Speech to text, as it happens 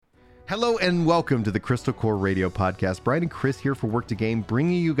Hello and welcome to the Crystal Core Radio Podcast. Brian and Chris here for Work to Game,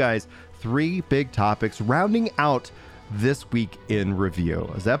 bringing you guys three big topics, rounding out this week in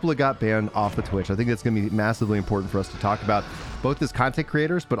review. Zepla got banned off of Twitch. I think that's going to be massively important for us to talk about, both as content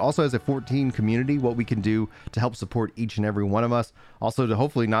creators, but also as a 14 community, what we can do to help support each and every one of us. Also to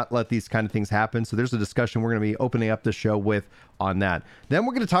hopefully not let these kind of things happen. So there's a discussion we're going to be opening up the show with on that. Then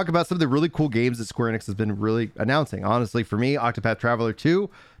we're going to talk about some of the really cool games that Square Enix has been really announcing. Honestly, for me, Octopath Traveler 2,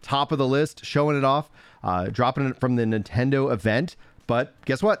 top of the list, showing it off, dropping it from the Nintendo event. But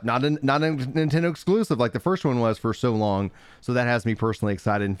guess what? Not a Nintendo exclusive like the first one was for so long. So that has me personally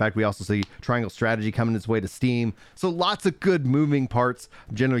excited. In fact, we also see Triangle Strategy coming its way to Steam. So lots of good moving parts.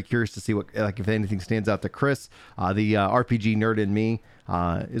 I'm generally curious to see what, like, if anything stands out to Chris. The RPG nerd in me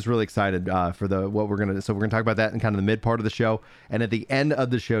is really excited for what we're gonna. So we're gonna talk about that in kind of the mid part of the show. And at the end of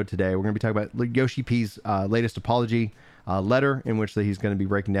the show today, we're gonna be talking about Yoshi P's latest apology letter, in which he's going to be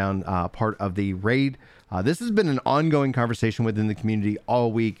breaking down part of the raid. This has been an ongoing conversation within the community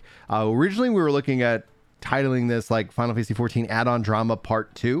all week. Originally, we were looking at titling this like Final Fantasy 14 add-on drama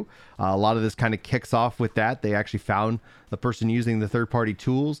part 2. A lot of this kind of kicks off with that. They actually found the person using the third-party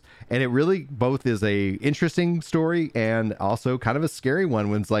tools, and it really both is a interesting story and also kind of a scary one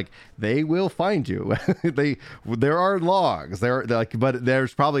when it's like they will find you. There are logs there, like, but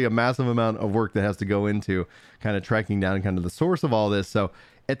there's probably a massive amount of work that has to go into kind of tracking down kind of the source of all this. So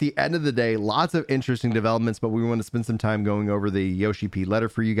at the end of the day, lots of interesting developments, but we want to spend some time going over the Yoshi P letter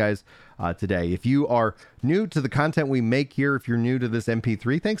for you guys today. If you are new to the content we make here, if you're new to this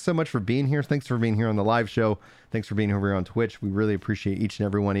MP3, thanks so much for being here. Thanks for being here on the live show. Thanks for being over here on Twitch. We really appreciate each and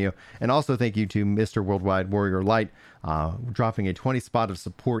every one of you. And also thank you to Mr. Worldwide Warrior Light, dropping a 20 spot of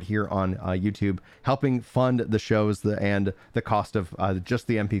support here on YouTube, helping fund the shows and the cost of just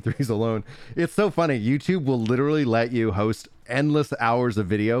the MP3s alone. It's so funny. YouTube will literally let you host endless hours of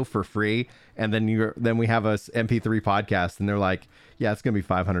video for free, and then we have a MP3 podcast, and they're like, yeah, it's gonna be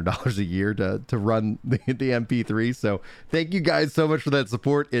 $500 a year to run the MP3. So thank you guys so much for that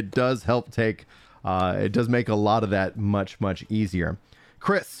support. It does help it does make a lot of that much easier.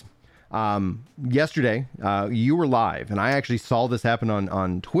 Chris, yesterday you were live, and I actually saw this happen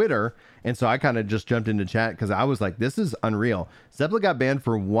on Twitter, and so I kind of just jumped into chat because I was like, this is unreal. Zepla got banned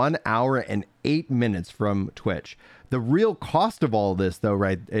for 1 hour and 8 minutes from Twitch. The real cost of all this, though,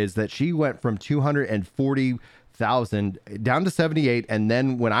 right, is that she went from 240,000 down to 78, and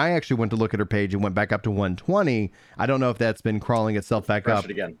then when I actually went to look at her page, it went back up to 120. I don't know if that's been crawling itself back up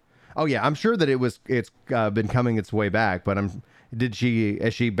again. Oh yeah, I'm sure that it's been coming its way back, but is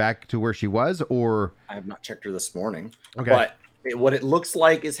she back to where she was, or? I have not checked her this morning. Okay. But what it looks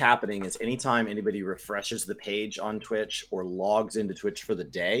like is happening is anytime anybody refreshes the page on Twitch or logs into Twitch for the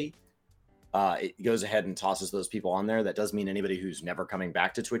day, it goes ahead and tosses those people on there. That does mean anybody who's never coming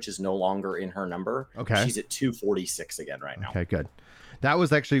back to Twitch is no longer in her number. Okay. She's at 246 again right now. Okay, good. That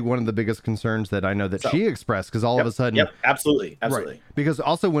was actually one of the biggest concerns that I know that she expressed, because all of a sudden... Yep, absolutely. Right. Because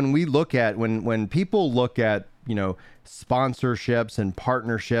also when we look at, when people look at, sponsorships and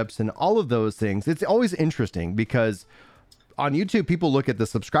partnerships and all of those things, it's always interesting because on YouTube, people look at the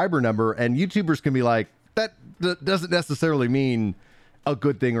subscriber number, and YouTubers can be like, that doesn't necessarily mean a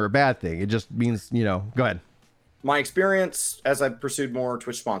good thing or a bad thing. It just means, go ahead. My experience as I've pursued more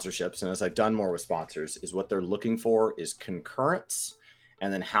Twitch sponsorships and as I've done more with sponsors is what they're looking for is concurrence,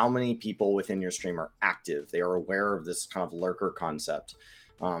 and then how many people within your stream are active. They are aware of this kind of lurker concept.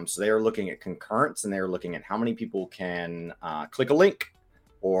 So they are looking at concurrence, and they are looking at how many people can click a link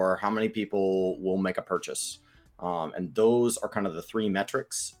or how many people will make a purchase. And those are kind of the three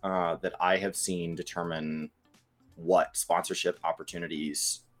metrics that I have seen determine what sponsorship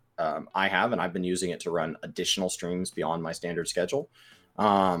opportunities I have. And I've been using it to run additional streams beyond my standard schedule.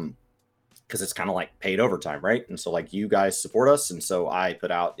 Because it's kind of like paid overtime, right? And so like you guys support us, and so I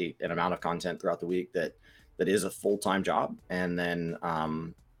put out an amount of content throughout the week that is a full-time job. And then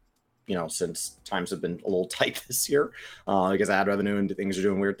since times have been a little tight this year because ad revenue and things are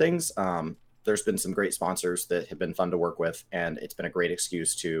doing weird things, there's been some great sponsors that have been fun to work with, and it's been a great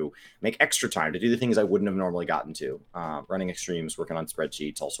excuse to make extra time to do the things I wouldn't have normally gotten to, running extremes, working on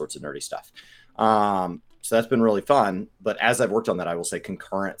spreadsheets, all sorts of nerdy stuff. So that's been really fun. But as I've worked on that, I will say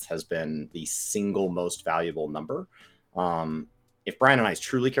concurrence has been the single most valuable number. If Brian and I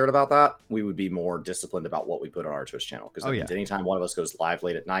truly cared about that, we would be more disciplined about what we put on our Twitch channel. Because anytime one of us goes live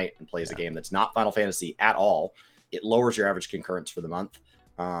late at night and plays a game that's not Final Fantasy at all, it lowers your average concurrence for the month.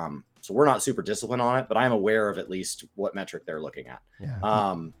 So we're not super disciplined on it, but I'm aware of at least what metric they're looking at.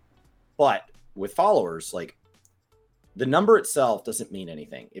 Yeah. But with followers, like The number itself doesn't mean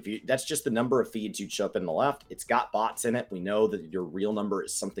anything. That's just the number of feeds you'd show up in the left. It's got bots in it. We know that your real number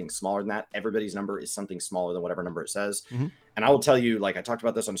is something smaller than that. Everybody's number is something smaller than whatever number it says. Mm-hmm. And I will tell you, like I talked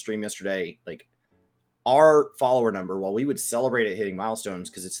about this on stream yesterday, like our follower number, while we would celebrate it hitting milestones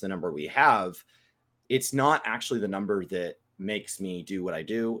because it's the number we have, it's not actually the number that makes me do what I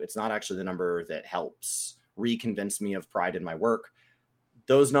do. It's not actually the number that helps reconvince me of pride in my work.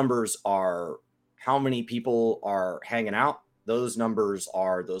 Those numbers are how many people are hanging out. Those numbers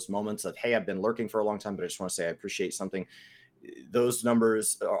are those moments of, hey, I've been lurking for a long time, but I just want to say I appreciate something. Those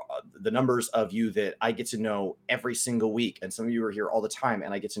numbers are the numbers of you that I get to know every single week. And some of you are here all the time,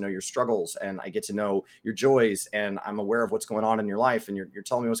 and I get to know your struggles, and I get to know your joys, and I'm aware of what's going on in your life, and you're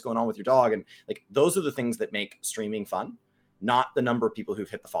telling me what's going on with your dog. And like, those are the things that make streaming fun, not the number of people who've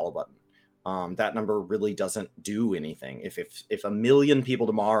hit the follow button. That number really doesn't do anything. If a million people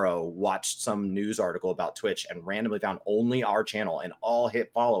tomorrow watched some news article about Twitch and randomly found only our channel and all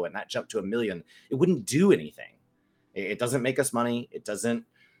hit follow and that jumped to 1 million, it wouldn't do anything. It doesn't make us money. It doesn't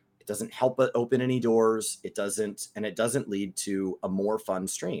help it open any doors. It doesn't lead to a more fun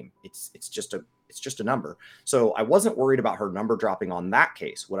stream. It's just a number. So I wasn't worried about her number dropping on that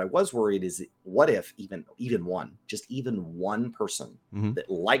case. What I was worried is, what if even one person mm-hmm. that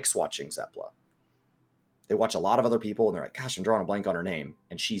likes watching Zepla, they watch a lot of other people and they're like, gosh, I'm drawing a blank on her name,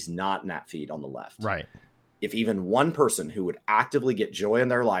 and she's not in that feed on the left. Right. If even one person who would actively get joy in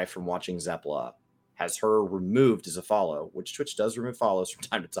their life from watching Zepla has her removed as a follow, which Twitch does remove follows from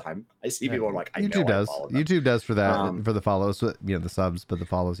time to time. I see people are like, YouTube does. YouTube does for that, for the follows, the subs, but the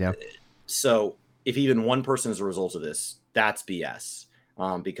follows, yeah. So if even one person is a result of this, that's BS.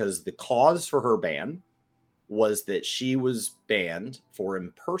 Because the cause for her ban was that she was banned for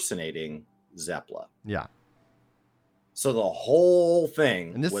impersonating Zepla. Yeah. So the whole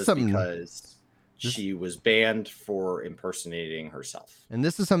thing was because she was banned for impersonating herself. And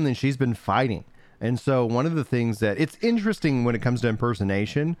this is something she's been fighting. And so one of the things that it's interesting when it comes to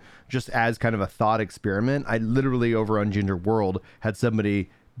impersonation, just as kind of a thought experiment, I literally over on Ginger World had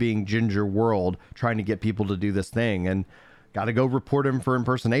somebody being Ginger World trying to get people to do this thing, and got to go report him for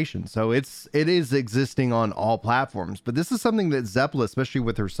impersonation. So it is existing on all platforms, but this is something that Zepla, especially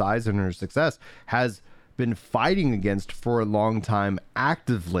with her size and her success, has been fighting against for a long time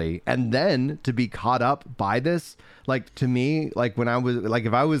actively. And then to be caught up by this, like, to me, like when I was like,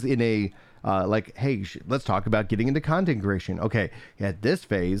 if I was in a like, hey, let's talk about getting into content creation. Okay, at this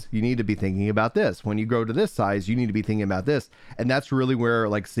phase, you need to be thinking about this. When you grow to this size, you need to be thinking about this. And that's really where,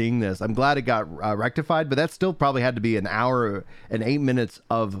 like, seeing this, I'm glad it got rectified, but that still probably had to be an hour and 8 minutes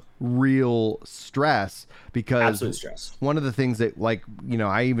of real stress, because absolute stress. One of the things that, like, you know,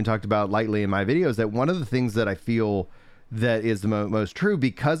 I even talked about lightly in my videos, that one of the things that I feel that is the most true,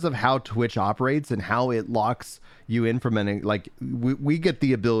 because of how Twitch operates and how it locks you in from any, like, we get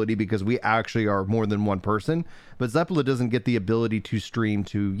the ability because we actually are more than one person, but Zepla doesn't get the ability to stream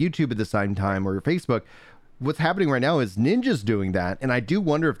to YouTube at the same time, or Facebook. What's happening right now is Ninja's doing that, and I do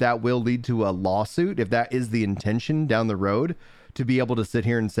wonder if that will lead to a lawsuit, if that is the intention down the road, to be able to sit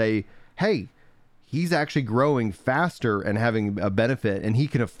here and say, hey, he's actually growing faster and having a benefit, and he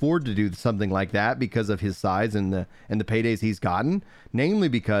can afford to do something like that because of his size and the paydays he's gotten. Namely,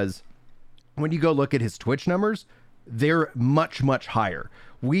 because when you go look at his Twitch numbers, they're much, much higher.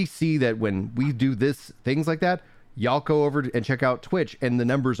 We see that when we do things like that, y'all go over and check out Twitch, and the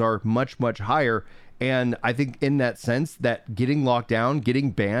numbers are much, much higher. And I think in that sense, that getting locked down,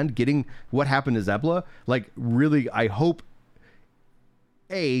 getting banned, getting what happened to Zepla, like, really, I hope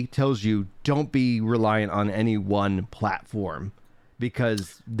tells you don't be reliant on any one platform,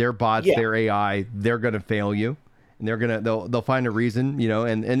 because their bots, their AI, they're going to fail you, and they'll find a reason, you know,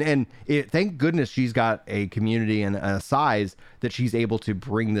 and thank goodness she's got a community and a size that she's able to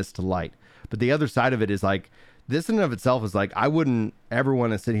bring this to light. But the other side of it is, like, this in and of itself is like, I wouldn't ever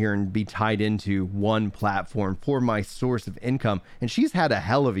want to sit here and be tied into one platform for my source of income. And she's had a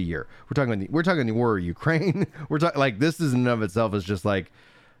hell of a year. We're talking the war of Ukraine. We're talking, like, this is in and of itself is just like,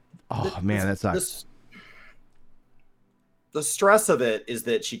 oh man, that sucks. The stress of it is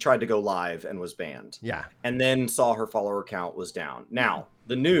that she tried to go live and was banned. Yeah. And then saw her follower count was down. Now,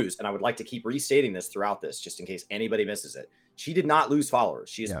 the news, and I would like to keep restating this throughout this, just in case anybody misses it. She did not lose followers.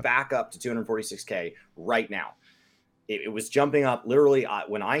 She is back up to 246K right now. it was jumping up. Literally,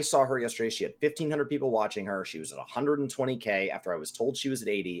 when I saw her yesterday, she had 1,500 people watching her. She was at 120K after I was told she was at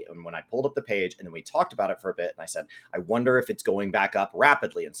 80. And when I pulled up the page and then we talked about it for a bit, and I said, I wonder if it's going back up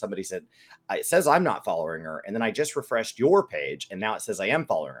rapidly. And somebody said, it says I'm not following her. And then I just refreshed your page and now it says I am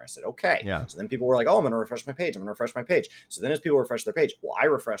following her. I said, okay. Yeah. So then people were like, oh, I'm going to refresh my page. I'm going to refresh my page. So then as people refresh their page, well, I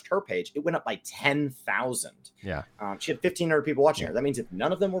refreshed her page. It went up by 10,000. Yeah. She had 1,500 people watching her. That means if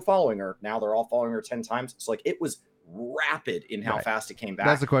none of them were following her, now they're all following her 10 times. So like it was rapid in how fast it came back.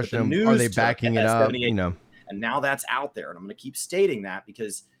 That's the question. Are they backing it up? You know, and now that's out there, and I'm going to keep stating that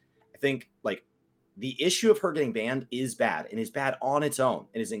because I think like the issue of her getting banned is bad and is bad on its own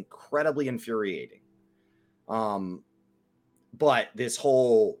and is incredibly infuriating. But this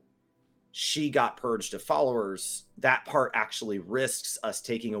whole she got purged of followers, that part actually risks us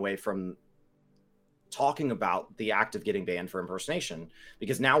taking away from talking about the act of getting banned for impersonation,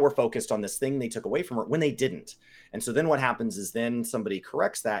 because now we're focused on this thing they took away from her when they didn't. And so then what happens is then somebody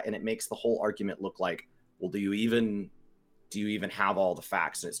corrects that and it makes the whole argument look like, well, do you even have all the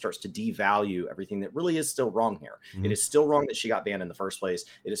facts? And it starts to devalue everything that really is still wrong here. Mm-hmm. It is still wrong that she got banned in the first place.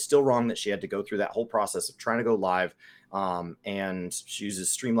 It is still wrong that she had to go through that whole process of trying to go live. And she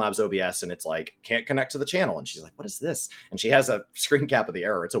uses Streamlabs OBS and it's like, can't connect to the channel. And she's like, what is this? And she has a screen cap of the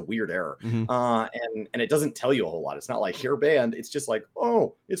error. It's a weird error. Mm-hmm. And it doesn't tell you a whole lot. It's not like you're banned. It's just like,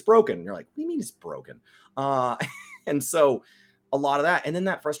 oh, it's broken. And you're like, what do you mean it's broken? And so a lot of that. And then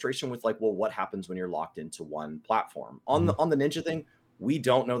that frustration with like, well, what happens when you're locked into one platform? On the Ninja thing, we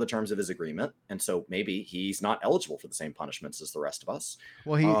don't know the terms of his agreement. And so maybe he's not eligible for the same punishments as the rest of us.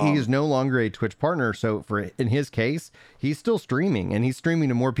 Well, he is no longer a Twitch partner. So in his case, he's still streaming, and he's streaming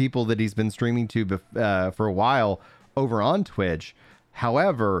to more people that he's been streaming to for a while over on Twitch.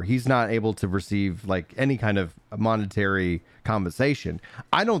 However, he's not able to receive like any kind of monetary compensation.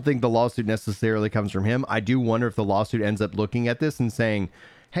 I don't think the lawsuit necessarily comes from him. I do wonder if the lawsuit ends up looking at this and saying,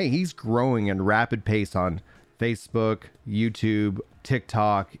 hey, he's growing at rapid pace on Facebook, YouTube,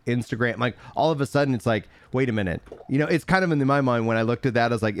 TikTok, Instagram. Like all of a sudden it's like, wait a minute. You know, it's kind of in my mind when I looked at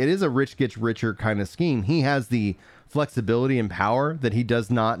that, I was like, it is a rich gets richer kind of scheme. He has the flexibility and power that he does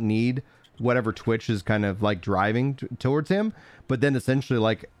not need whatever Twitch is kind of like driving towards him. But then essentially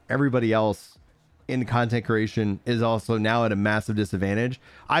like everybody else in content creation is also now at a massive disadvantage.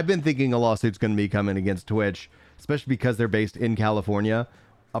 I've been thinking a lawsuit's going to be coming against Twitch, especially because they're based in California,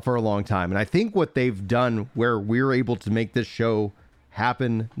 for a long time. And I think what they've done where we're able to make this show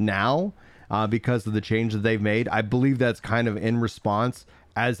happen now because of the change that they've made, I believe that's kind of in response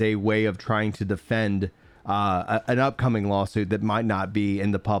as a way of trying to defend an upcoming lawsuit that might not be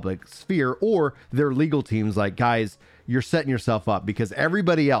in the public sphere, or their legal teams like, guys, you're setting yourself up because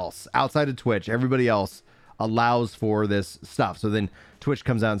everybody else outside of Twitch, everybody else allows for this stuff. So then Twitch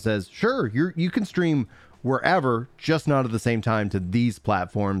comes out and says, sure, you can stream wherever, just not at the same time to these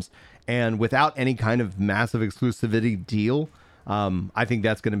platforms, and without any kind of massive exclusivity deal. I think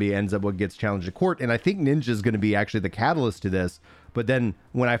that's going to be ends up what gets challenged to court, and I think Ninja is going to be actually the catalyst to this. But then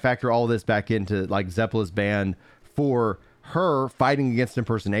when I factor all this back into like Zeppela's ban for her fighting against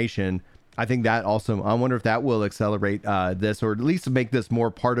impersonation, I think that also, I wonder if that will accelerate this, or at least make this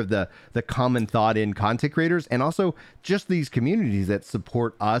more part of the common thought in content creators, and also just these communities that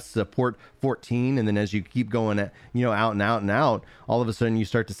support us, support 14. And then as you keep going out and out and out, all of a sudden you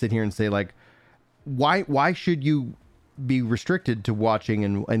start to sit here and say like, why should you be restricted to watching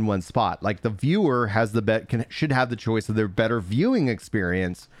in one spot? Like the viewer has should have the choice of their better viewing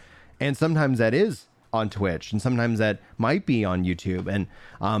experience. And sometimes that is on Twitch, and sometimes that might be on YouTube. And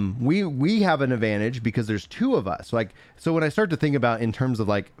we have an advantage because there's two of us. Like, so when I start to think about in terms of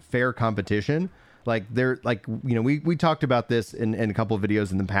like fair competition, like we talked about this in a couple of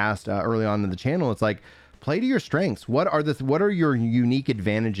videos in the past early on in the channel. It's like, play to your strengths. What are your unique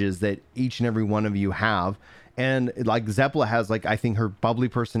advantages that each and every one of you have? And like Zeppela has, like, I think her bubbly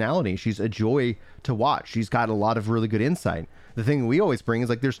personality. She's a joy to watch. She's got a lot of really good insight. The thing we always bring is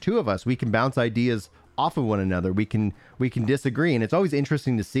like, there's two of us. We can bounce ideas off of one another. We can disagree. And it's always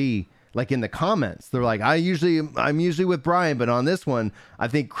interesting to see, like in the comments, they're like, I'm usually with Brian, but on this one, I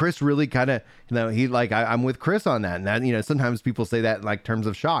think Chris really kind of, I'm with Chris on that. And that, sometimes people say that in like terms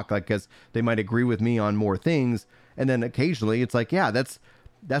of shock, like, cause they might agree with me on more things. And then occasionally it's like, yeah, that's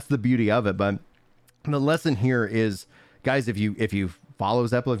the beauty of it. But the lesson here is, guys, if you follow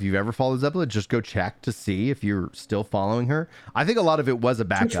Zeppela, if you've ever followed Zeppela, just go check to see if you're still following her. I think a lot of it was a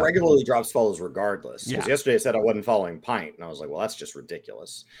backup. Twitch regularly drops follows regardless. Because yesterday I said I wasn't following Pint, and I was like, well, that's just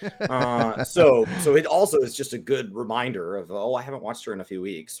ridiculous. So it also is just a good reminder of, I haven't watched her in a few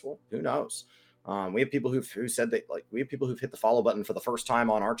weeks. Well, who knows? We have people who said that, like, we have people who've hit the follow button for the first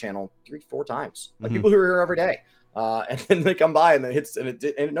time on our channel 3-4 times. Like people who are here every day. And then they come by and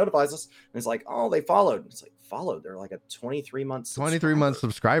it notifies us, and it's like, oh, they followed. It's like, followed? They're like a 23 month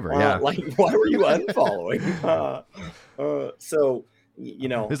subscriber. Yeah. Like, why were you unfollowing? So, you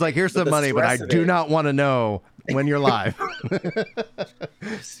know, it's like, here's some money, but I do not want to know when you're live.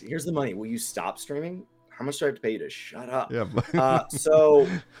 Here's the money. Will you stop streaming? How much do I have to pay you to shut up? Yeah. So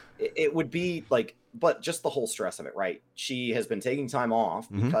it would be like, but just the whole stress of it, right? She has been taking time off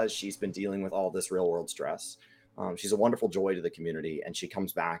because she's been dealing with all this real world stress. She's a wonderful joy to the community, and she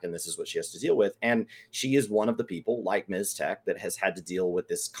comes back and this is what she has to deal with. And she is one of the people like Ms. Tech that has had to deal with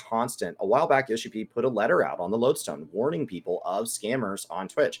this constant. A while back, Yoshi P put a letter out on the Lodestone warning people of scammers on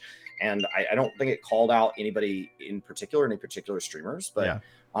Twitch. And I don't think it called out anybody in particular, any particular streamers, but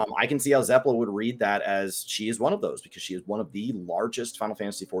I can see how Zeppla would read that as she is one of those, because she is one of the largest Final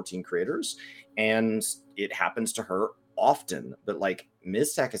Fantasy 14 creators, and it happens to her often. But like,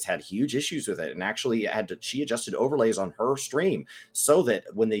 Ms. Tech has had huge issues with it, and actually she adjusted overlays on her stream so that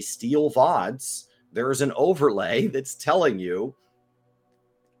when they steal VODs, there is an overlay that's telling you,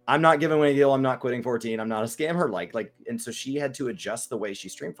 I'm not giving away a deal, I'm not quitting 14, I'm not a scammer. And so she had to adjust the way she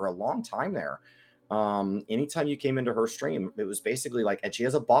streamed for a long time there. Anytime you came into her stream, it was basically like, and she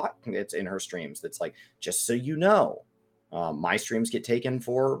has a bot that's in her streams that's like, just so you know, my streams get taken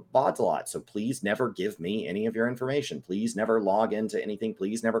for bots a lot, so please never give me any of your information. Please never log into anything.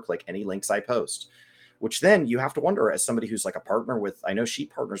 Please never click any links I post. Which then you have to wonder, as somebody who's like a partner with, I know she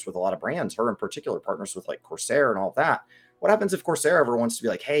partners with a lot of brands, her in particular partners with like Corsair and all of that. What happens if Corsair ever wants to be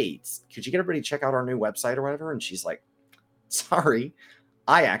like, hey, could you get everybody to check out our new website or whatever? And she's like, sorry,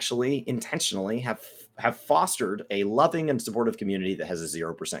 I actually intentionally have fostered a loving and supportive community that has a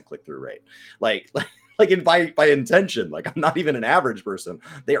 0% click-through rate. Like by intention. Like, I'm not even an average person.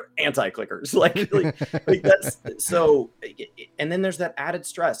 They are anti-clickers. Like that's so. And then there's that added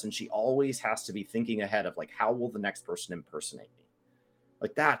stress, and she always has to be thinking ahead of like, how will the next person impersonate me?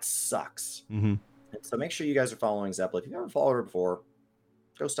 Like, that sucks. And so make sure you guys are following Zeppla. If you've never followed her before,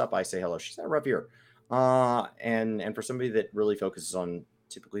 go stop by, say hello. She's had a rough year. And for somebody that really focuses on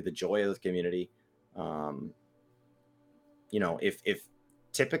typically the joy of the community, you know, if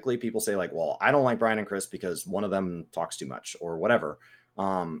typically people say like, well, I don't like Brian and Chris because one of them talks too much or whatever.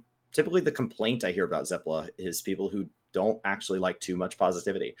 Typically the complaint I hear about Zeppla is people who don't actually like too much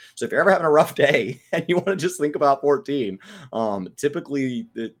positivity. So if you're ever having a rough day and you want to just think about 14, typically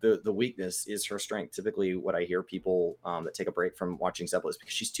the weakness is her strength. Typically what I hear people that take a break from watching Zeppla is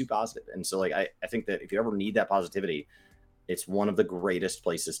because she's too positive. And so like, I think that if you ever need that positivity, it's one of the greatest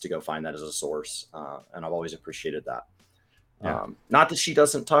places to go find that as a source. And I've always appreciated that. Not that she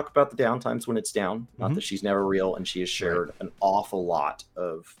doesn't talk about the downtimes when it's down, not that she's never real, and she has shared an awful lot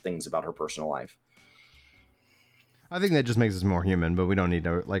of things about her personal life. I think that just makes us more human, but we don't need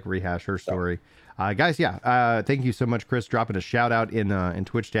to like rehash her story. Guys, thank you so much, Chris, dropping a shout out in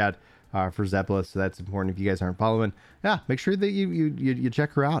Twitch chat for Zeppla, so that's important. If you guys aren't following, make sure that you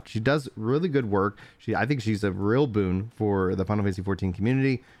check her out. She does really good work. I think she's a real boon for the Final Fantasy 14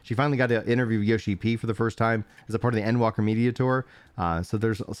 community. She finally got to interview Yoshi P for the first time as a part of the Endwalker Media Tour. So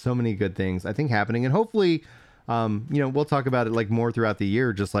there's so many good things I think happening, and hopefully, we'll talk about it like more throughout the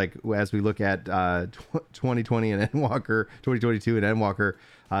year, just like as we look at 2020 and Endwalker, 2022 and Endwalker.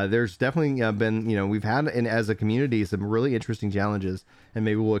 There's definitely been, we've had, and as a community, some really interesting challenges, and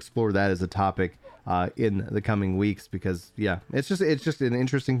maybe we'll explore that as a topic in the coming weeks, because it's just an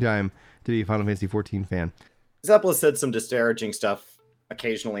interesting time to be a Final Fantasy 14 fan. Zeppla said some disparaging stuff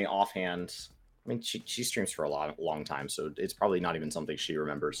occasionally offhand. I mean, she streams for a long time, so it's probably not even something she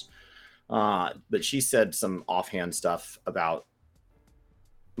remembers. But she said some offhand stuff about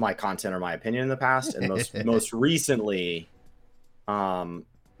my content or my opinion in the past, and most recently,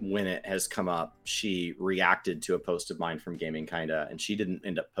 when it has come up, she reacted to a post of mine from Gaming Kinda, and she didn't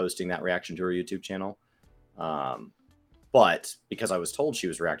end up posting that reaction to her YouTube channel. But because I was told she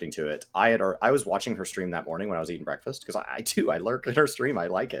was reacting to it, I was watching her stream that morning when I was eating breakfast, because I lurk in her stream. I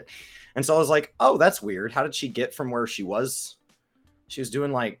like it. And so I was like, oh, that's weird. How did she get from where she was? She was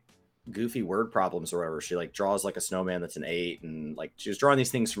doing like goofy word problems or whatever. She like draws like a snowman that's an 8, and like she was drawing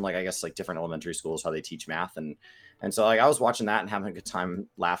these things from like, I guess, like different elementary schools, how they teach math. And so like I was watching that and having a good time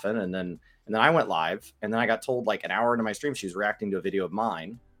laughing. And then I went live, and then I got told like an hour into my stream, she was reacting to a video of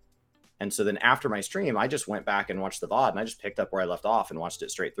mine. And so then after my stream, I just went back and watched the VOD, and I just picked up where I left off and watched it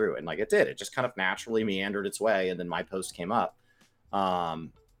straight through. And like it just kind of naturally meandered its way. And then my post came up,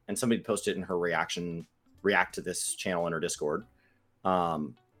 and somebody posted in her react to this channel in her Discord. I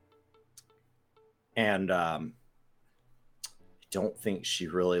don't think she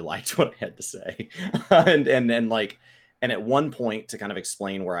really liked what I had to say. and at one point, to kind of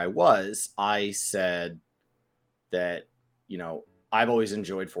explain where I was, I said that, I've always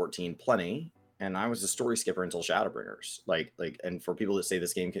enjoyed 14 plenty, and I was a story skipper until Shadowbringers. And for people that say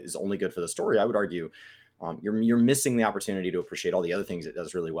this game is only good for the story, I would argue you're missing the opportunity to appreciate all the other things it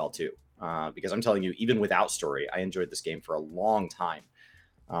does really well too. Because I'm telling you, even without story, I enjoyed this game for a long time.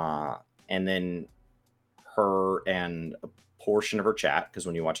 And then her and a portion of her chat, because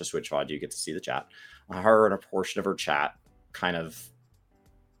when you watch a Switch VOD, you get to see the chat. Her and a portion of her chat kind of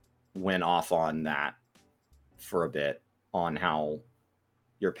went off on that for a bit, on how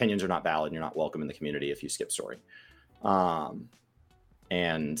your opinions are not valid and you're not welcome in the community if you skip story. But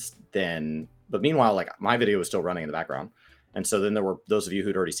meanwhile, like, my video was still running in the background. And so then there were those of you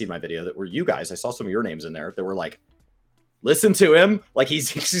who'd already seen my video that were you guys. I saw some of your names in there that were like, listen to him. Like,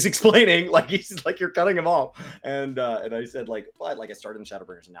 he's explaining, like, he's like, you're cutting him off. And I said, like, but like, I started in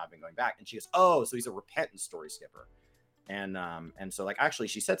Shadowbringers and now I've been going back. And she goes, oh, so he's a repentant story skipper. And so, like, actually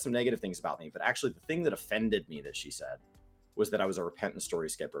she said some negative things about me, but actually the thing that offended me that she said was that I was a repentant story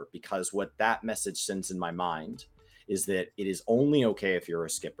skipper, because what that message sends in my mind is that it is only okay if you're a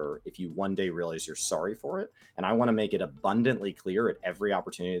skipper if you one day realize you're sorry for it. And I want to make it abundantly clear at every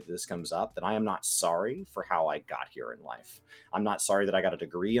opportunity that this comes up that I am not sorry for how I got here in life. I'm not sorry that I got a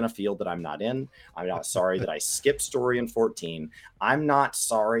degree in a field that I'm not in. I'm not sorry that I skipped story in 14. I'm not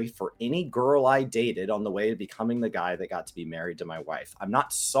sorry for any girl I dated on the way to becoming the guy that got to be married to my wife. I'm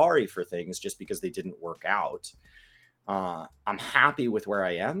not sorry for things just because they didn't work out. I'm happy with where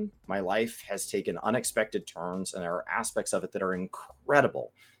I am. My life has taken unexpected turns, and there are aspects of it that are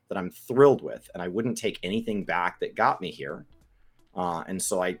incredible that I'm thrilled with, and I wouldn't take anything back that got me here. And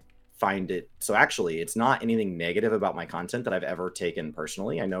so I find it, so actually it's not anything negative about my content that I've ever taken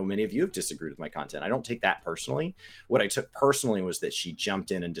personally. I know many of you have disagreed with my content. I don't take that personally. What I took personally was that she jumped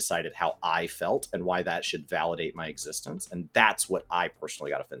in and decided how I felt and why that should validate my existence. And that's what I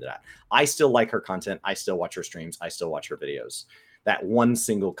personally got offended at. I still like her content. I still watch her streams. I still watch her videos. That one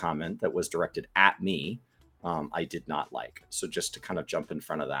single comment that was directed at me, I did not like. So just to kind of jump in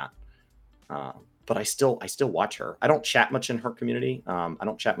front of that, but I still watch her. I don't chat much in her community. I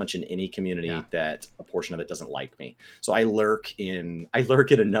don't chat much in any community that a portion of it doesn't like me. So I lurk in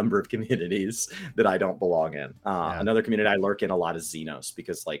a number of communities that I don't belong in. Another community I lurk in a lot is Xenos,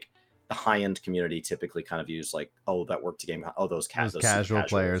 because like the high end community typically kind of use like, oh, that worked a game. Oh, those casual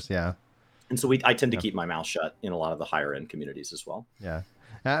players. Yeah. And so I tend to keep my mouth shut in a lot of the higher end communities as well. Yeah.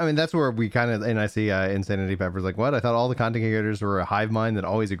 I mean, that's where we kind of, and I see Insanity Pepper's like, what? I thought all the content creators were a hive mind that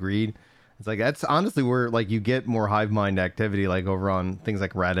always agreed. It's like, that's honestly where like you get more hive mind activity, like over on things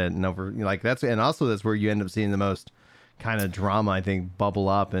like Reddit and over, like that's where you end up seeing the most kind of drama, I think, bubble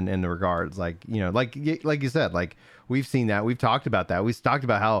up in the regards, like, like you said, like we've seen that, we've talked about that, we've talked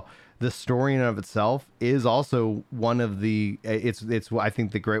about how the story in and of itself is also one of the, it's I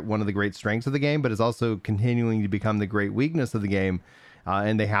think one of the great strengths of the game, but it's also continuing to become the great weakness of the game,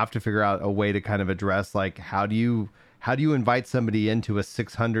 and they have to figure out a way to kind of address like how do you invite somebody into a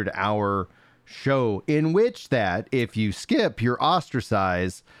 600-hour show in which that if you skip, you're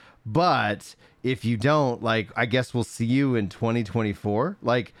ostracized, but if you don't, like, I guess we'll see you in 2024.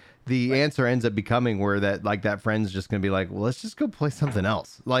 Like, the answer ends up becoming where that, like, that friend's just going to be like, well, let's just go play something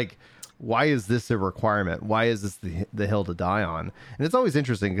else. Like, why is this a requirement? Why is this the hill to die on? And it's always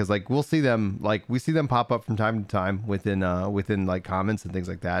interesting because, like, we see them pop up from time to time within like comments and things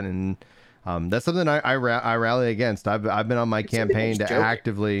like that. And that's something I rally against. I've been on my campaign to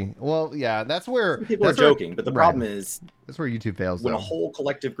actively. Well, yeah, that's where people are joking, but the problem is that's where YouTube fails. When a whole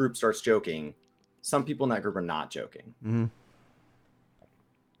collective group starts joking, some people in that group are not joking. Mm-hmm.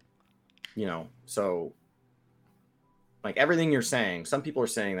 So like everything you're saying, some people are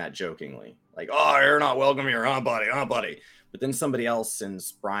saying that jokingly, like, "Oh, you're not welcome here, huh, buddy?" But then somebody else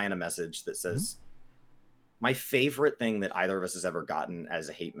sends Brian a message that says, "My favorite thing that either of us has ever gotten as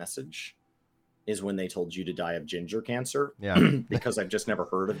a hate message is when they told you to die of ginger cancer." Yeah. Because I've just never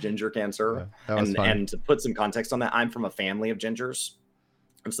heard of ginger cancer. Yeah, and to put some context on that, I'm from a family of gingers.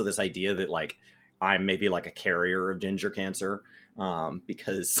 And so this idea that like I'm maybe like a carrier of ginger cancer,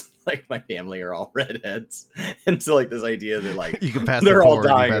 because like my family are all redheads. And so like this idea that like you can pass they're all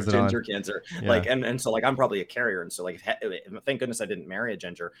dying of ginger cancer. Yeah. Like, and so like I'm probably a carrier. And so like, thank goodness I didn't marry a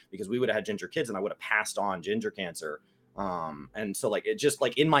ginger, because we would have had ginger kids and I would have passed on ginger cancer. And so like it just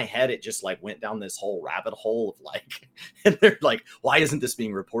like in my head it just like went down this whole rabbit hole of like, and they're like, why isn't this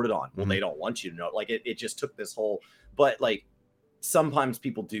being reported on? Well, they don't want you to know. Like it just took this whole, but like sometimes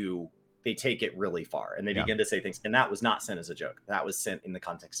people they take it really far and they begin to say things, and that was not sent as a joke. That was sent in the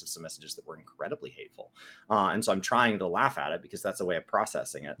context of some messages that were incredibly hateful. And so I'm trying to laugh at it because that's a way of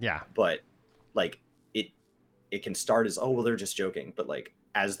processing it. Yeah. But like it can start as, oh, well, they're just joking. But like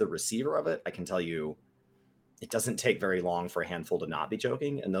as the receiver of it, I can tell you, it doesn't take very long for a handful to not be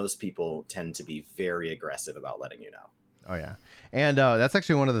joking, and those people tend to be very aggressive about letting you know. Oh yeah, and that's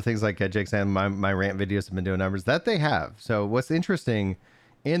actually one of the things, like Jake said, my rant videos have been doing numbers that they have. So what's interesting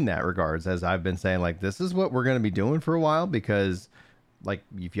in that regards, as I've been saying, like, this is what we're going to be doing for a while, because like,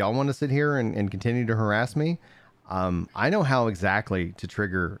 if y'all want to sit here and continue to harass me, I know how exactly to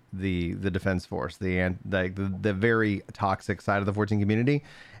trigger the defense force, the very toxic side of the 14 community.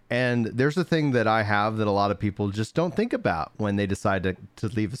 And there's a thing that I have that a lot of people just don't think about when they decide to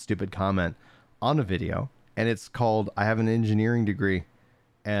leave a stupid comment on a video. And it's called, I have an engineering degree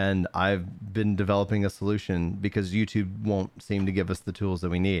and I've been developing a solution because YouTube won't seem to give us the tools that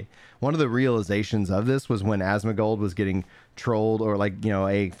we need. One of the realizations of this was when Asmongold was getting trolled, or like,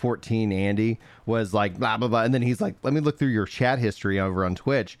 a 14 Andy was like, blah, blah, blah. And then he's like, let me look through your chat history over on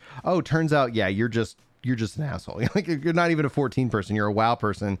Twitch. Oh, turns out, yeah, you're just an asshole. Like, you're not even a 14 person. You're a WoW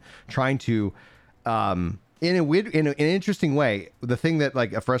person trying to, in an interesting way. The thing that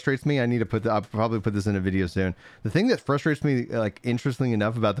like frustrates me, I'll probably put this in a video soon. The thing that frustrates me, like, interestingly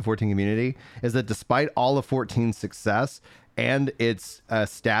enough, about the 14 community is that despite all of 14's success and its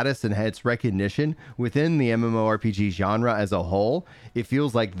status and its recognition within the MMORPG genre as a whole, it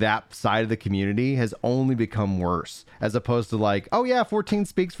feels like that side of the community has only become worse, as opposed to like, oh yeah, 14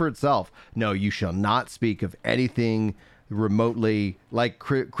 speaks for itself. No, you shall not speak of anything remotely like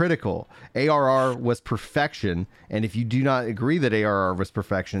critical. ARR was perfection, and if you do not agree that ARR was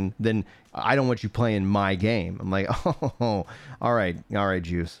perfection, then I don't want you playing my game. I'm like, oh, all right,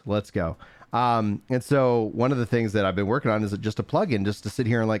 Juice, let's go. And so one of the things that I've been working on is just a plugin, just to sit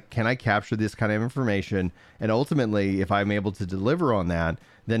here and like, can I capture this kind of information? And ultimately, if I'm able to deliver on that,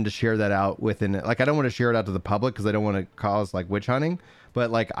 then to share that out within, like, I don't want to share it out to the public because I don't want to cause like witch hunting. But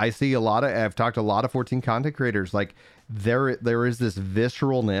like, I've talked to a lot of 14 content creators. Like, there is this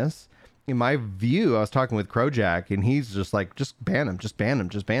visceralness. In my view, I was talking with Crojack, and he's just like, just ban him.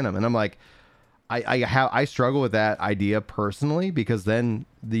 And I'm like, I struggle with that idea personally, because then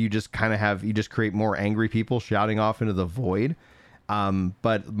you just create more angry people shouting off into the void.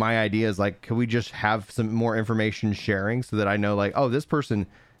 But my idea is like, could we just have some more information sharing so that I know, like, oh, this person,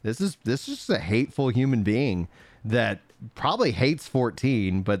 this is just a hateful human being that probably hates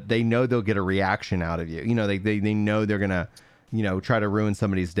 14, but they know they'll get a reaction out of you. They know they're gonna, try to ruin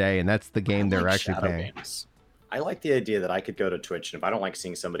somebody's day, and that's the game they're actually playing. Games. I like the idea that I could go to Twitch, and if I don't like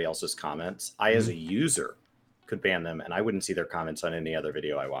seeing somebody else's comments, I as a user could ban them, and I wouldn't see their comments on any other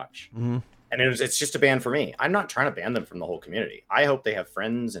video I watch. Mm-hmm. And it's just a ban for me. I'm not trying to ban them from the whole community. I hope they have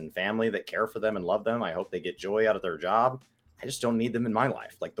friends and family that care for them and love them. I hope they get joy out of their job. I just don't need them in my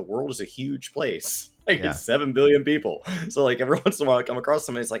life. Like, the world is a huge place. Like, it's 7 billion people. So like, every once in a while I come across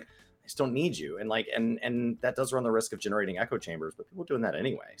somebody, it's like, I just don't need you. And like, and that does run the risk of generating echo chambers, but people are doing that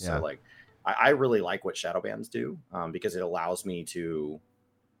anyway. So like, I really like what shadow bans do, because it allows me to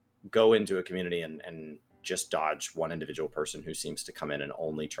go into a community and just dodge one individual person who seems to come in and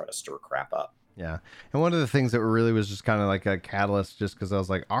only try to stir crap up. Yeah. And one of the things that really was just kind of like a catalyst, just because I was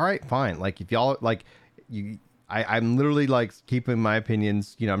like, all right, fine. Like, if y'all like, I'm literally like keeping my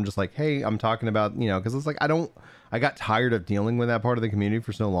opinions, I'm just like, hey, I'm talking about, because it's like, I got tired of dealing with that part of the community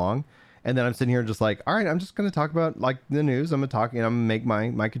for so long. And then I'm sitting here just like, all right, I'm just going to talk about like the news. I'm going to talk, and I'm going to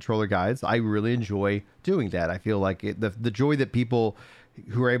make my controller guides. I really enjoy doing that. I feel like the joy that people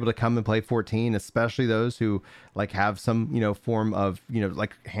who are able to come and play 14, especially those who like have some, form of,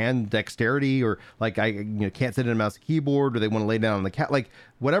 like hand dexterity, or like can't sit at a mouse and keyboard, or they want to lay down on the cat, like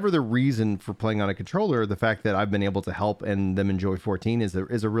whatever the reason for playing on a controller, the fact that I've been able to help and them enjoy 14 is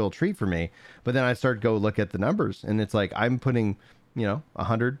a real treat for me. But then I start to go look at the numbers, and it's like, I'm putting,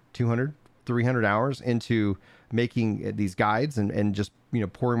 100, 200, 300 hours into making these guides and just,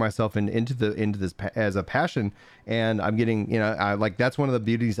 pouring myself into this as a passion. And I'm getting, like, that's one of the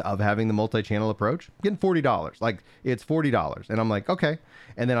beauties of having the multi-channel approach. I'm getting $40. Like, it's $40. And I'm like, okay.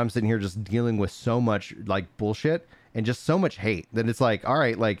 And then I'm sitting here just dealing with so much like bullshit and just so much hate that it's like, all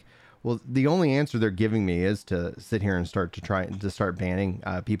right, like, well, the only answer they're giving me is to sit here and start banning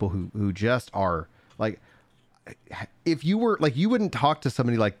people who just are like, if you were like, you wouldn't talk to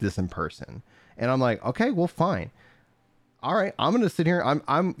somebody like this in person. And I'm like, okay, well, fine. All right, I'm going to sit here.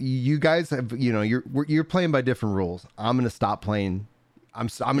 You guys have, you're playing by different rules. I'm going to stop playing. I'm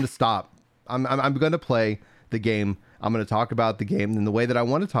going to stop. I'm going to play the game. I'm going to talk about the game in the way that I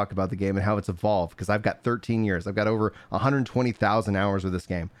want to talk about the game and how it's evolved, because I've got 13 years. I've got over 120,000 hours of this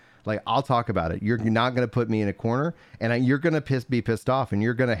game. Like, I'll talk about it. You're not going to put me in a corner, and you're going to be pissed off, and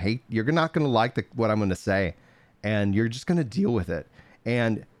you're going to hate. You're not going to like what I'm going to say, and you're just going to deal with it.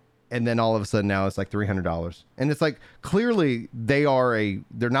 And and then all of a sudden now it's like $300, and it's like clearly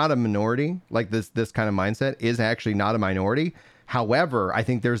they're not a minority. Like this kind of mindset is actually not a minority. However, I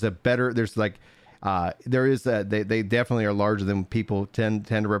think there's they definitely are larger than people tend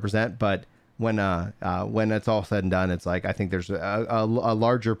to represent. But when it's all said and done, it's like I think there's a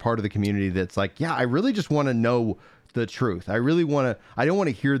larger part of the community that's like, yeah, I really just want to know the truth. I don't want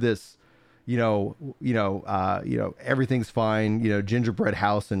to hear this, everything's fine, gingerbread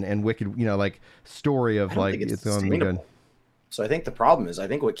house and wicked, like story of like it's going to be good. So I think the problem is, I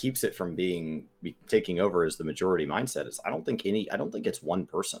think what keeps it from taking over as the majority mindset is I don't think it's one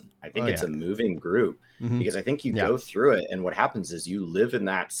person. I think it's a moving group, because I think you go through it, and what happens is you live in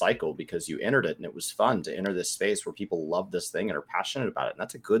that cycle because you entered it and it was fun to enter this space where people love this thing and are passionate about it. And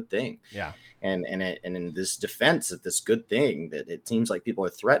that's a good thing. Yeah. And in this defense of this good thing that it seems like people are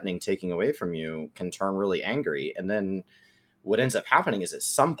threatening, taking away from you, can turn really angry. And then what ends up happening is at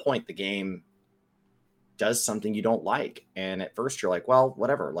some point the game does something you don't like, and at first you're like, well,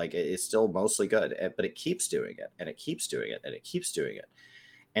 whatever, like it's still mostly good, but it keeps doing it and it keeps doing it and it keeps doing it,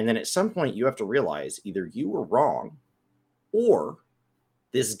 and then at some point you have to realize either you were wrong or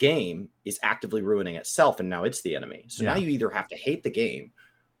this game is actively ruining itself, and now it's the enemy. So now you either have to hate the game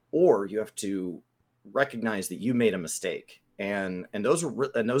or you have to recognize that you made a mistake, and those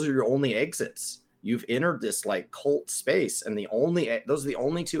are your only exits. You've entered this like cult space, and those are the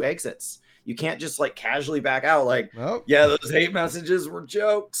only two exits. You can't just like casually back out like, yeah, those hate messages were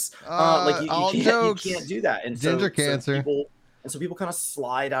jokes. You can't do that. And ginger cancer. So people kind of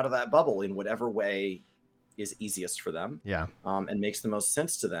slide out of that bubble in whatever way is easiest for them. Yeah. And makes the most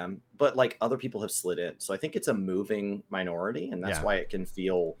sense to them. But like other people have slid in. So I think it's a moving minority, and that's why it can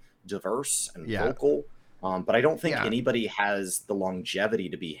feel diverse and vocal. But I don't think anybody has the longevity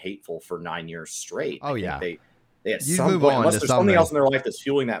to be hateful for 9 years straight. They at some point, unless there's something else in their life that's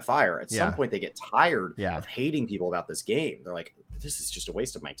fueling that fire, at some point they get tired of hating people about this game. They're like, this is just a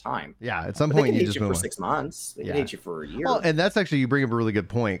waste of my time. Yeah, at some point they can you hate just you for 6 months. They can hate you for a year. Well, and that's actually, you bring up a really good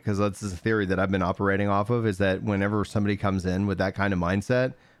point, because that's a theory that I've been operating off of, is that whenever somebody comes in with that kind of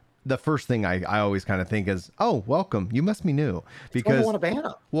mindset, the first thing I always kind of think is, oh, welcome, you must be new, because I want to ban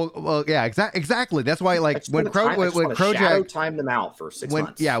them. Well, yeah, exactly. That's why, like, when Kojak time them out for 6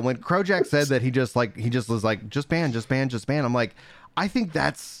 months. Yeah, when Kojak said that he just was like, just ban. I'm like, I think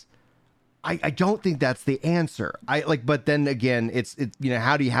that's, I don't think that's the answer. But then again, it's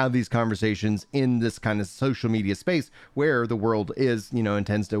how do you have these conversations in this kind of social media space where the world is, and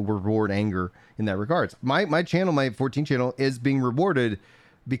tends to reward anger in that regards. My channel, my 14 channel, is being rewarded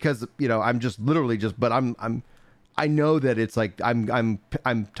because I'm just literally I know that it's like I'm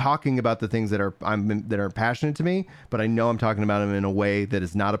talking about the things that are passionate to me, but I know I'm talking about them in a way that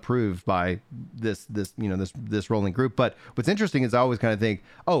is not approved by this rolling group. But what's interesting is I always kind of think,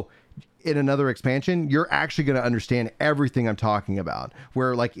 oh, in another expansion, you're actually going to understand everything I'm talking about.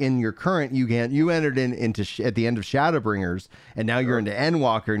 Where like in your current, you entered into at the end of Shadowbringers, and now you're into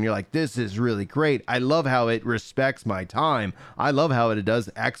Endwalker, and you're like, this is really great. I love how it respects my time. I love how it does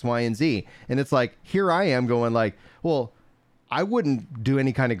X, Y, and Z. And it's like, here I am going like, well, I wouldn't do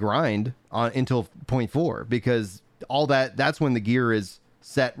any kind of grind until 0.4, because all that's when the gear is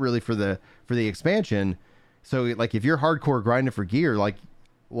set really for the expansion. So like if you're hardcore grinding for gear, like,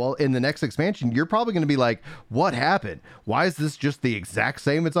 well, in the next expansion, you're probably going to be like, what happened? Why is this just the exact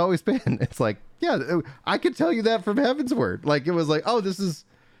same it's always been? It's like, yeah, I could tell you that from Heaven's Word. Like, it was like, oh, this is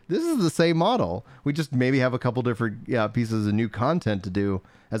the same model. We just maybe have a couple different pieces of new content to do,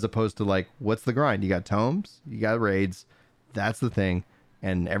 as opposed to like, what's the grind? You got tomes, you got raids. That's the thing.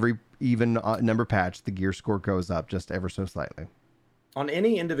 And every even number patch, the gear score goes up just ever so slightly. On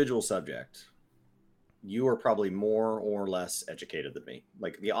any individual subject, you are probably more or less educated than me.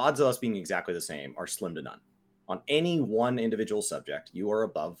 Like the odds of us being exactly the same are slim to none. On any one individual subject, you are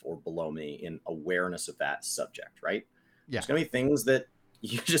above or below me in awareness of that subject, right? Yeah. There's going to be things that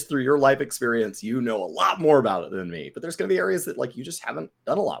you just through your life experience, a lot more about it than me, but there's going to be areas that like you just haven't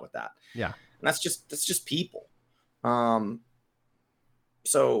done a lot with that. Yeah. And that's just people.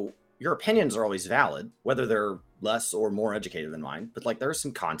 So your opinions are always valid, whether they're less or more educated than mine, but like there's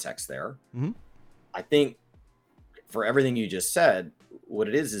some context there. Mm-hmm. I think for everything you just said, what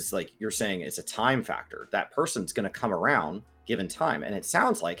it is like you're saying it's a time factor. That person's going to come around given time. And it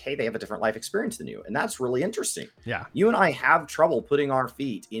sounds like, hey, they have a different life experience than you. And that's really interesting. Yeah. You and I have trouble putting our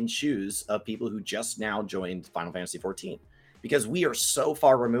feet in shoes of people who just now joined Final Fantasy 14 because we are so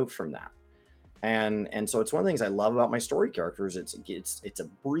far removed from that. And so it's one of the things I love about my story characters. It's a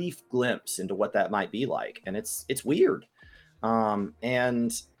brief glimpse into what that might be like. And it's weird. I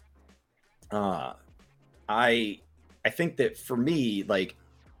think that for me, like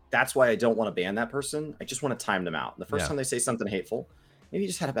that's why I don't want to ban that person. I just want to time them out. The first Yeah. time they say something hateful, maybe you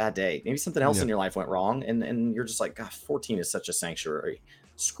just had a bad day. Maybe something else Yeah. in your life went wrong, and you're just like, God, 14 is such a sanctuary.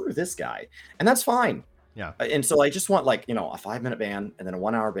 Screw this guy, and that's fine. Yeah. And so I just want, like, a 5-minute ban, and then a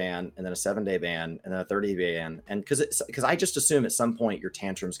 1-hour ban, and then a 7-day ban, and then a 30-day ban. And because I just assume at some point your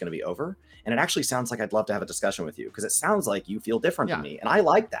tantrum's going to be over. And it actually sounds like I'd love to have a discussion with you, because it sounds like you feel different Yeah. than me, and I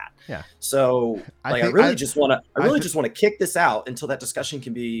like that. Yeah. So I like, I think- really I- just want to, I just want to kick this out until that discussion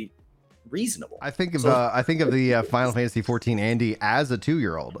can be reasonable. I think of So- I think of the Final Fantasy 14 Andy as a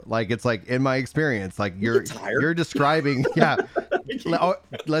 2-year-old. Like, it's like, in my experience, like get tired. you're describing, yeah.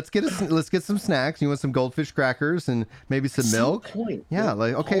 Let's get some snacks. You want some goldfish crackers and maybe some At milk? point, Yeah, you'll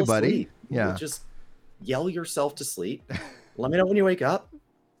like, okay, fall buddy. asleep. Yeah. You'll just yell yourself to sleep. Let me know when you wake up.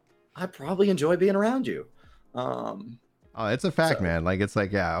 I probably enjoy being around you. Oh, it's a fact, So- man. Like, it's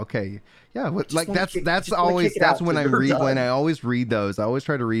like, yeah, okay, yeah. just Like, wanna that's kick- that's just wanna always kick it that's out when till I'm you're when done. I always read those. I always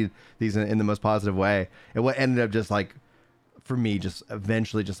try to read these in the most positive way. And what ended up just like, for me, just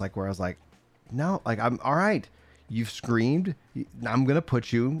eventually, just like where I was like, no, like, I'm all right. You've screamed. I'm gonna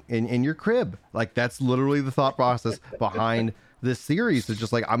put you in your crib. Like, that's literally the thought process behind this series. It's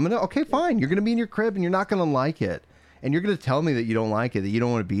just like, okay, fine. You're gonna be in your crib and you're not gonna like it, and you're gonna tell me that you don't like it, that you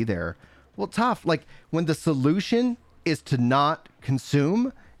don't want to be there. Well, tough. Like, when the solution is to not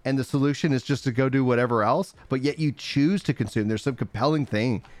consume, and the solution is just to go do whatever else, but yet you choose to consume. There's some compelling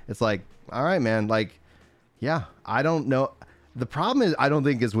thing. It's like, all right, man. Like, yeah, I don't know. The problem is, I don't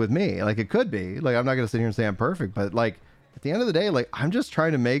think is with me. Like, it could be. Like, I'm not gonna sit here and say I'm perfect, but like, at the end of the day, like, I'm just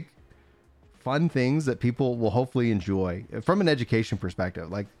trying to make fun things that people will hopefully enjoy from an education perspective.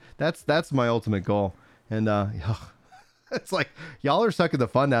 Like, that's my ultimate goal. And it's like, y'all are sucking the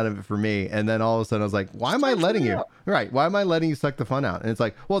fun out of it for me. And then all of a sudden I was like, why am I Just letting turn it you? out. Right. Why am I letting you suck the fun out? And it's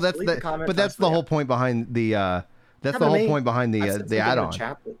like, well, that's Leave a the, comment, but that's find the whole somebody point behind the, that's the Happened to whole me. point behind I the said something in add-on.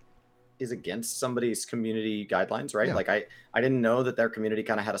 chat that is against somebody's community guidelines, right? Yeah. Like, I didn't know that their community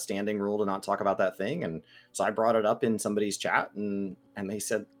kind of had a standing rule to not talk about that thing, and so I brought it up in somebody's chat, and they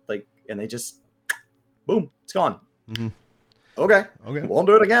said, like, and they just, boom, it's gone. Mhm. Okay, won't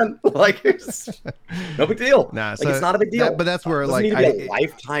do it again. Like, it's no big deal. Nah, Like, so it's not a big deal. but that's where, It doesn't like, need to be a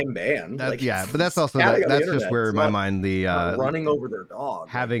lifetime ban. that, Like, yeah, but that's also, scatting on the that's just internet. where It's my not- mind, the, not running over their dog. Like,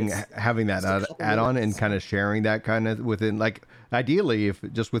 having it's- that it's a couple add-on and minutes. kind of sharing that kind of within, like, ideally, if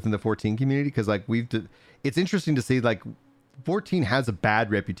just within the 14 community, because like it's interesting to see, like, 14 has a bad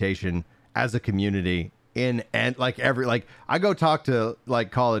reputation as a community and like I go talk to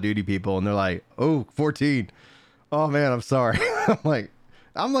like Call of Duty people and they're like, oh, 14, oh man, I'm sorry. I'm like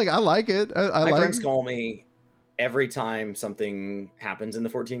I like it. I My like friends it. call me every time something happens in the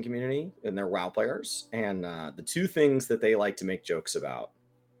 14 community, and they're WoW players. And the two things that they like to make jokes about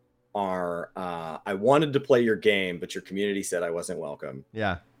are, I wanted to play your game, but your community said I wasn't welcome.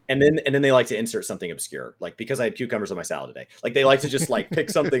 Yeah. And then they like to insert something obscure, like, because I had cucumbers on my salad today. Like, they like to just like pick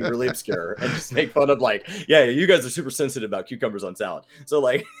something really obscure and just make fun of, like, yeah, you guys are super sensitive about cucumbers on salad. So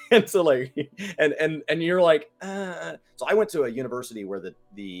like, and you're like, so I went to a university where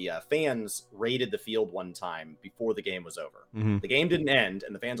the fans raided the field one time before the game was over. Mm-hmm. The game didn't end,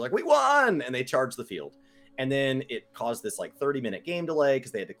 and the fans were like, we won, and they charged the field. And then it caused this like 30-minute game delay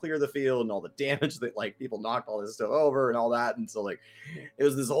because they had to clear the field and all the damage that, like, people knocked all this stuff over and all that. And so, like, it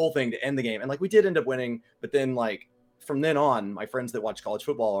was this whole thing to end the game. And like, we did end up winning, but then, like, from then on, my friends that watch college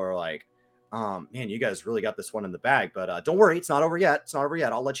football are like, man, you guys really got this one in the bag, but don't worry, it's not over yet. It's not over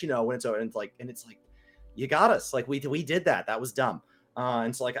yet. I'll let you know when it's over. And it's like, you got us. Like, we did that. That was dumb.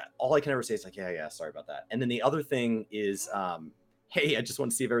 And so, like, all I can ever say is like, yeah, sorry about that. And then the other thing is, hey, I just want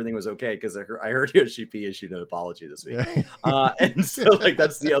to see if everything was okay, because I heard Yoshi issued an apology this week. And so, like,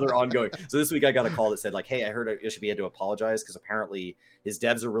 that's the other ongoing. So this week I got a call that said, like, hey, I heard Yoshi had to apologize because apparently his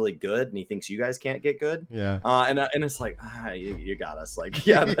devs are really good and he thinks you guys can't get good. Yeah. And it's like, you got us. Like,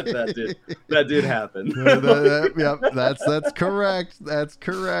 yeah, that did happen. Yep, that's correct. That's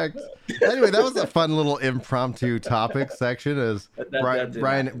correct. Anyway, that was a fun little impromptu topic section as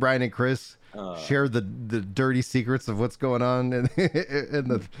Brian and Chris share the dirty secrets of what's going on and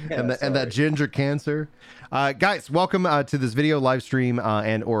that ginger cancer. Guys, welcome to this video live stream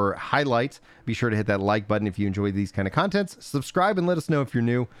and or highlight. Be sure to hit that like button if you enjoy these kind of contents. Subscribe and let us know if you're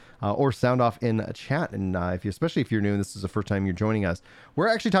new, or sound off in chat. And especially if you're new and this is the first time you're joining us, we're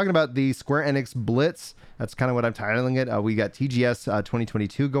actually talking about the Square Enix Blitz. That's kind of what I'm titling it. We got TGS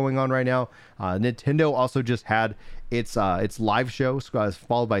 2022 going on right now. Nintendo also just had its live show,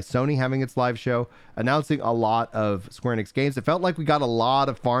 followed by Sony having its live show, announcing a lot of Square Enix games. It felt like we got a lot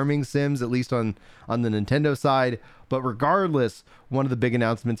of farming sims, at least on the Nintendo side. But regardless, one of the big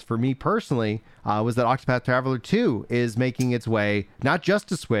announcements for me personally was that Octopath Traveler 2 is making its way not just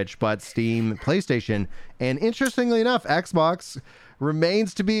to Switch, but Steam, PlayStation, and interestingly enough, Xbox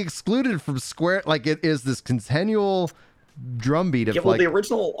remains to be excluded from Square. Like, it is this continual drumbeat of the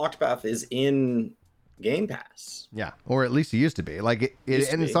original Octopath is in Game Pass. Yeah, or at least it used to be. Like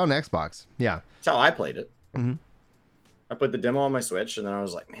it's on Xbox. Yeah, that's how I played it. Mm-hmm. I put the demo on my Switch, and then I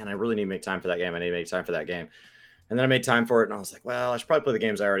was like, man, I really need to make time for that game. I need to make time for that game. And then I made time for it, and I was like, well, I should probably play the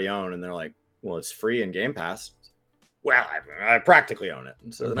games I already own. And they're like, well, it's free in Game Pass. Well, I practically own it.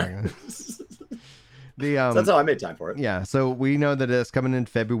 So that's how I made time for it. Yeah, so we know that it's coming in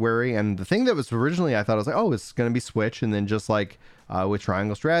February, and the thing that was originally, I thought, I was like, oh, it's going to be Switch, and then just like with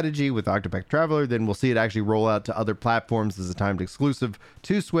Triangle Strategy, with Octopath Traveler, then we'll see it actually roll out to other platforms as a timed exclusive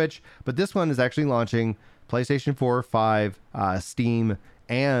to Switch. But this one is actually launching PlayStation 4, 5, Steam,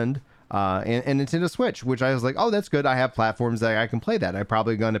 and Nintendo Switch, which I was like, oh, that's good. I have platforms that I can play that. I'm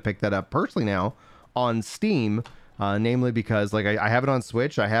probably going to pick that up personally now on Steam, namely because like I have it on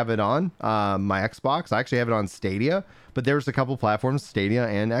Switch, I have it on my Xbox, I actually have it on Stadia, but there's a couple platforms, Stadia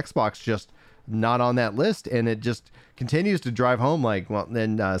and Xbox, just not on that list, and it just continues to drive home like, well,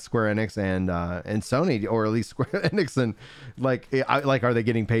 then Square Enix and Sony, or at least Square Enix, and like are they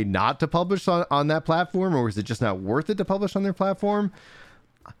getting paid not to publish on that platform, or is it just not worth it to publish on their platform?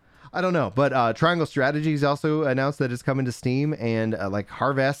 I don't know, but Triangle Strategies also announced that it's coming to Steam, and like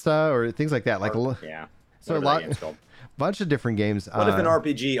Harvesta or things like that. Like, yeah, so a bunch of different games. What if an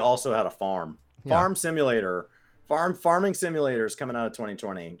RPG also had a farm? Farm simulator, farming simulators coming out of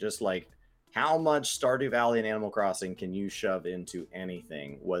 2020. Just like, how much Stardew Valley and Animal Crossing can you shove into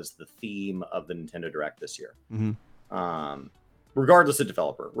anything was the theme of the Nintendo Direct this year. Mm-hmm. Regardless of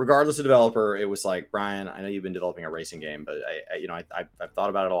developer, it was like, Brian, I know you've been developing a racing game, but I've thought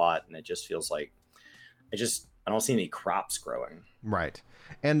about it a lot, and it just feels like I don't see any crops growing. Right.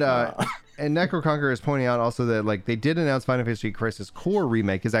 And and Necroconquer is pointing out also that like they did announce Final Fantasy Crisis Core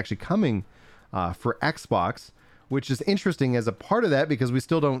remake is actually coming for Xbox, which is interesting as a part of that because we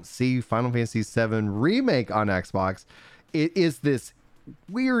still don't see Final Fantasy VII remake on Xbox. It is this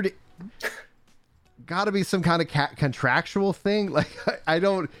weird. Got to be some kind of contractual thing. Like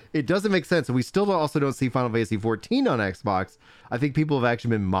it doesn't make sense. And we still also don't see Final Fantasy 14 on Xbox. I think people have actually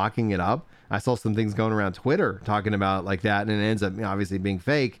been mocking it up. I saw some things going around Twitter talking about like that, and it ends up obviously being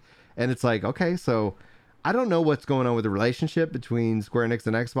fake. And it's like, okay, so I don't know what's going on with the relationship between Square Enix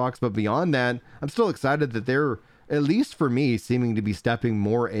and Xbox, but beyond that, I'm still excited that they're, at least for me, seeming to be stepping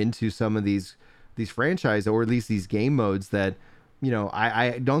more into some of these franchise, or at least these game modes that, you know,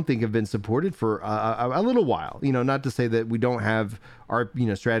 I don't think have been supported for a little while. You know, not to say that we don't have our, you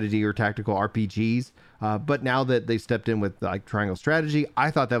know, strategy or tactical RPGs, but now that they've stepped in with like Triangle Strategy,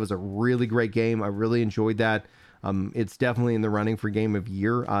 I thought that was a really great game. I really enjoyed that. It's definitely in the running for game of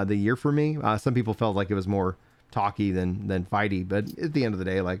the year for me. Some people felt like it was more talky than fighty, but at the end of the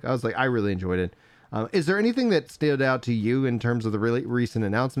day, like I was like, I really enjoyed it. Is there anything that stood out to you in terms of the really recent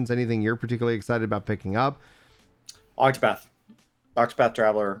announcements? Anything you're particularly excited about picking up? Octopath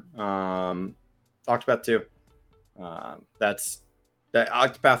Traveler, Octopath 2. That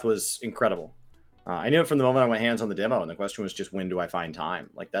Octopath was incredible. I knew it from the moment I went hands on the demo, and the question was just, when do I find time?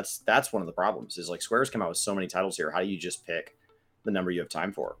 Like that's one of the problems, is like Square's come out with so many titles here. How do you just pick the number you have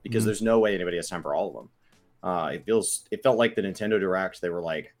time for? Because there's no way anybody has time for all of them. It felt like the Nintendo Direct, they were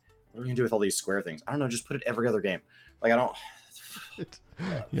like, what are we gonna do with all these Square things? I don't know, just put it every other game. Like I don't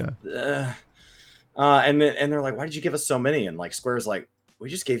yeah. And they're like, why did you give us so many? And like Square's like, we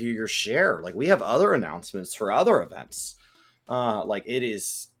just gave you your share. Like we have other announcements for other events. Like it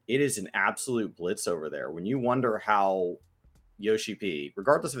is an absolute blitz over there. When you wonder how Yoshi P,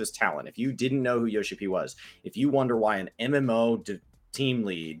 regardless of his talent, if you didn't know who Yoshi P was, if you wonder why an MMO team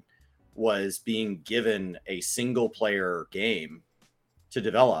lead was being given a single player game to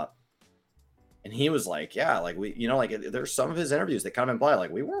develop, and he was like, yeah, like we, you know, like there's some of his interviews that kind of imply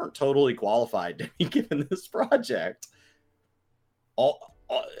like we weren't totally qualified to be given this project.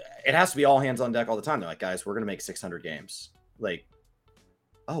 It has to be all hands on deck all the time. They're like, guys, we're going to make 600 games. Like,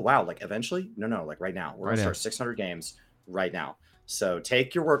 oh, wow. Like eventually? No, like right now. We're going to start 600 games right now. So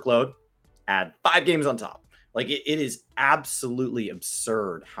take your workload, add 5 games on top. Like it is absolutely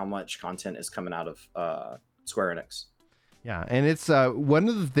absurd how much content is coming out of Square Enix. Yeah, and it's one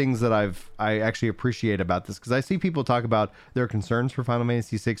of the things that I actually appreciate about this, because I see people talk about their concerns for Final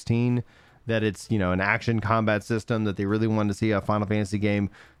Fantasy 16, that it's, you know, an action combat system, that they really wanted to see a Final Fantasy game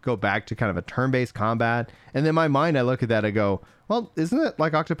go back to kind of a turn-based combat. And then in my mind, I look at that, I go, well, isn't it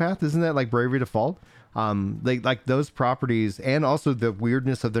like Octopath? Isn't that like Bravely Default? Like those properties, and also the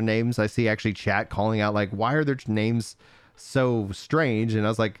weirdness of their names. I see actually chat calling out like, why are their names so strange? And I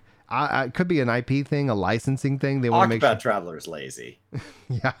was like, it could be an IP thing, a licensing thing. They want to make sure. Octopath Traveler is lazy.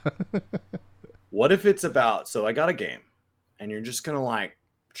 Yeah. What if it's about, so I got a game and you're just going to like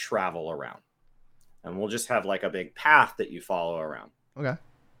travel around, and we'll just have like a big path that you follow around. Okay.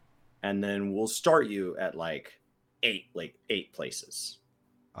 And then we'll start you at like eight places.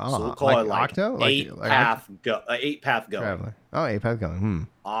 Oh, so we'll call it like Octo? eight path going. Traveler. Oh, eight path going.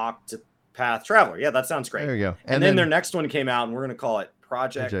 Octopath Traveler. Yeah, that sounds great. There you go. And then their next one came out, and we're going to call it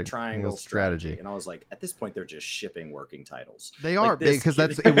Project Triangle Strategy. And I was like, at this point, they're just shipping working titles. They are, like this, because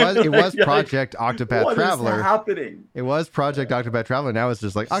it was Project Octopath what Traveler. What is happening? It was Project Octopath Traveler. Now it's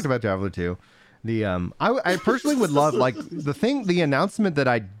just like Octopath Traveler 2. I personally would love, like, the announcement that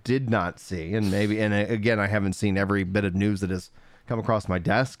I did not see, and again, I haven't seen every bit of news that has come across my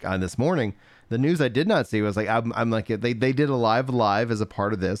desk this morning. The news I did not see was like, I'm like, they did a live as a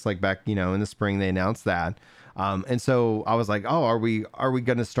part of this, like back, you know, in the spring, they announced that. And so I was like, oh, are we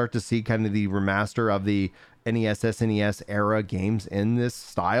going to start to see kind of the remaster of the NES, SNES era games in this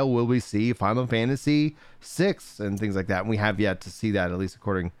style? Will we see Final Fantasy VI and things like that? And we have yet to see that, at least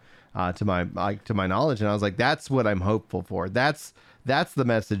according to my knowledge. And I was like, that's what I'm hopeful for. That's the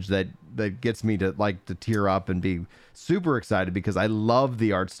message that gets me to tear up and be super excited, because I love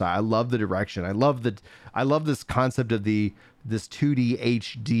the art style. I love the direction. I love this concept of this 2D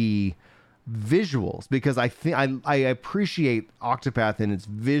HD visuals, because I appreciate Octopath and its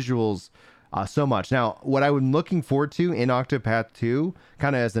visuals so much. Now, what I'm looking forward to in Octopath 2,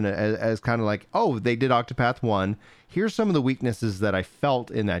 kind of as kind of like, oh, they did Octopath 1. Here's some of the weaknesses that I felt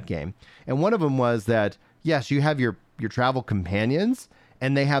in that game. And one of them was that, yes, you have your travel companions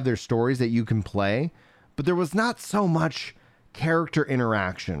and they have their stories that you can play, but there was not so much character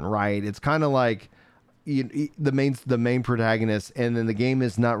interaction, right? It's kind of like the main protagonist, and then the game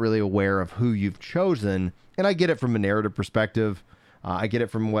is not really aware of who you've chosen. And I get it from a narrative perspective. I get it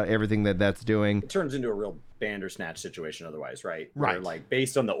from everything that's doing. It turns into a real Bandersnatch situation otherwise, right? Right. Where, like,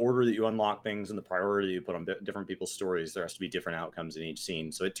 based on the order that you unlock things and the priority you put on different people's stories, there has to be different outcomes in each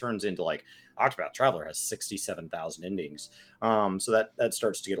scene. So it turns into like Octopath Traveler has 67,000 endings. So that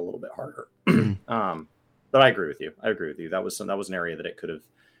starts to get a little bit harder. But I agree with you. That was an area that it could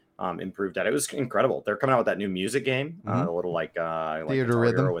have improved at. It was incredible. They're coming out with that new music game, a little like Theater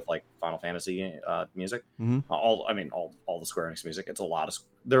Rhythm with like Final Fantasy music. Mm-hmm. All the Square Enix music. It's a lot of.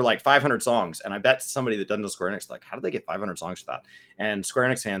 They're like 500 songs, and I bet somebody that doesn't know Square Enix like, how did they get 500 songs for that? And Square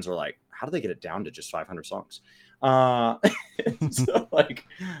Enix fans are like, how do they get it down to just 500 songs? So like,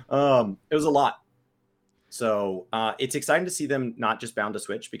 it was a lot. So it's exciting to see them not just bound to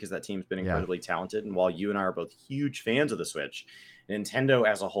Switch, because that team's been incredibly talented. And while you and I are both huge fans of the Switch, Nintendo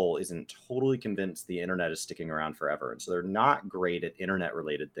as a whole isn't totally convinced the internet is sticking around forever. And so they're not great at internet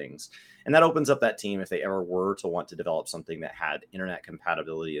related things. And that opens up that team, if they ever were to want to develop something that had internet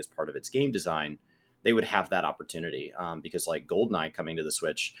compatibility as part of its game design, they would have that opportunity. Because like GoldenEye coming to the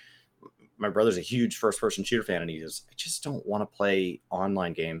Switch, my brother's a huge first-person shooter fan, and he goes, I just don't want to play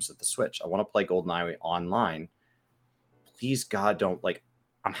online games with the Switch. I want to play GoldenEye online. Please, God, don't, like,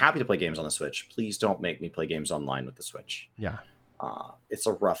 I'm happy to play games on the Switch. Please don't make me play games online with the Switch. Yeah. It's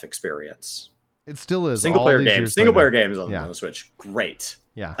a rough experience. It still is. Single-player games on the Switch, great.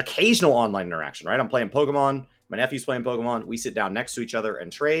 Yeah. Occasional online interaction, right? I'm playing Pokemon. My nephew's playing Pokemon. We sit down next to each other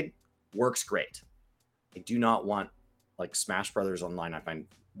and trade. Works great. I do not want, like, Smash Brothers online. I find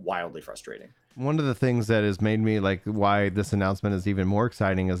wildly frustrating. One of the things that has made me like why this announcement is even more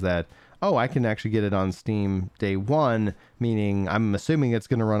exciting is that, oh, I can actually get it on Steam day one, meaning I'm assuming it's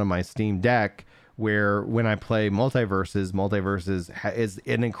going to run on my Steam Deck, where when I play Multiverses is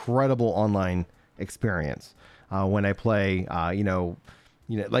an incredible online experience. When I play,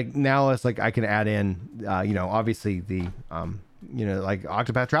 like now it's like I can add in, obviously the, like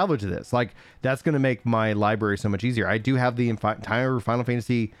Octopath Traveler to this. Like, that's going to make my library so much easier. I do have the entire Final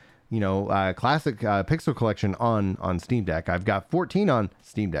Fantasy, classic pixel collection on Steam Deck. I've got 14 on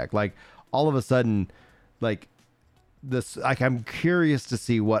Steam Deck. Like, all of a sudden, like this, like, I'm curious to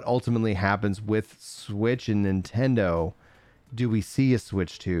see what ultimately happens with Switch and Nintendo. Do we see a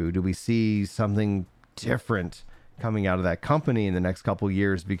Switch 2? Do we see something different coming out of that company in the next couple of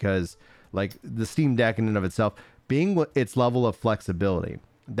years? Because like the Steam Deck in and of itself, being its level of flexibility,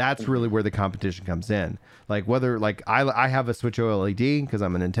 that's really where the competition comes in. Like, whether, like, I have a Switch OLED because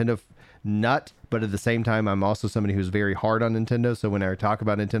I'm a Nintendo nut, but at the same time, I'm also somebody who's very hard on Nintendo. So when I talk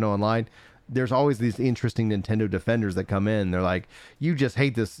about Nintendo Online, there's always these interesting Nintendo defenders that come in. They're like, you just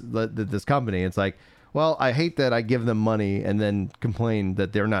hate this company. It's like, well, I hate that I give them money and then complain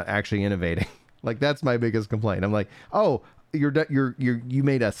that they're not actually innovating. Like, that's my biggest complaint. I'm like, oh, you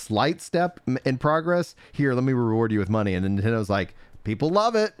made a slight step in progress. Here, let me reward you with money. And then Nintendo's like, people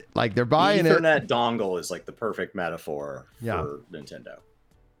love it. Like, they're buying it. Ethernet dongle is like the perfect metaphor for Nintendo.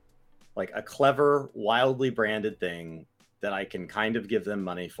 Like a clever, wildly branded thing that I can kind of give them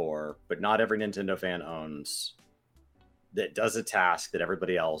money for, but not every Nintendo fan owns, that does a task that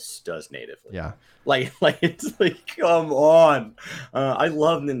everybody else does natively. Yeah. Like it's like, come on. I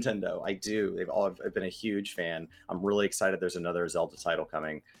love Nintendo. I do. I've been a huge fan. I'm really excited there's another Zelda title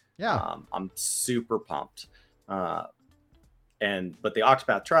coming. Yeah. I'm super pumped. But the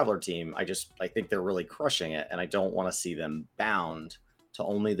Octopath Traveler team, I think they're really crushing it, and I don't want to see them bound to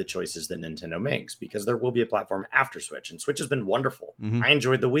only the choices that Nintendo makes, because there will be a platform after Switch, and Switch has been wonderful. I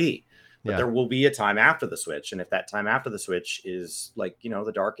enjoyed the Wii, but there will be a time after the Switch, and if that time after the Switch is like,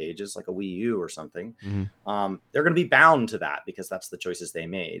 the dark ages, like a Wii U or something, they're going to be bound to that, because that's the choices they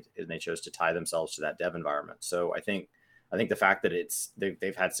made, and they chose to tie themselves to that dev environment. So I think the fact that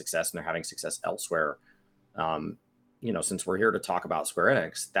they've had success and they're having success elsewhere, since we're here to talk about Square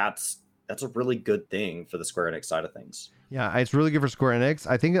Enix, that's a really good thing for the Square Enix side of things. Yeah, it's really good for Square Enix.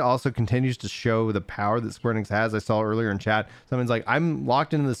 I think it also continues to show the power that Square Enix has. I saw earlier in chat, someone's like, I'm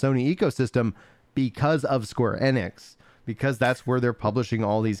locked into the Sony ecosystem because of Square Enix, because that's where they're publishing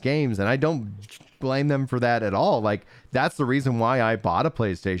all these games. And I don't blame them for that at all. Like, that's the reason why I bought a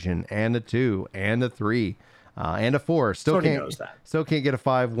PlayStation and a 2 and a 3 and a 4. Still can't get a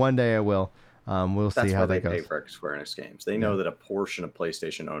 5. One day I will. We'll see how that goes. That's why they pay for Square Enix games. They know that a portion of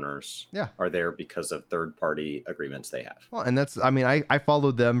PlayStation owners are there because of third-party agreements they have. Well, and that's, I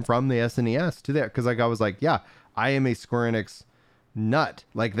followed them from the SNES to there, because I was like, yeah, I am a Square Enix nut.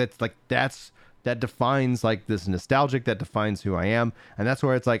 That defines like this nostalgic, that defines who I am. And that's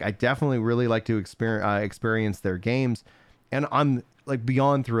where it's like, I definitely really like to experience their games. And I'm like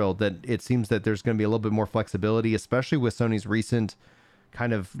beyond thrilled that it seems that there's going to be a little bit more flexibility, especially with Sony's recent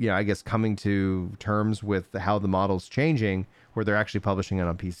kind of, I guess, coming to terms with how the model's changing, where they're actually publishing it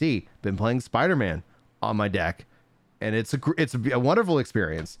on PC. Been playing Spider-Man on my deck, and it's a wonderful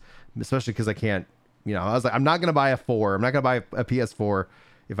experience, especially because I can't, I was like, I'm not going to buy a 4. I'm not going to buy a PS4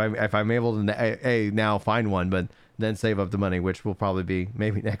 if I'm able to now find one, but then save up the money, which will probably be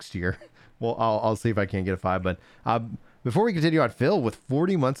maybe next year. Well, I'll see if I can get a 5, but before we continue on, Phil, with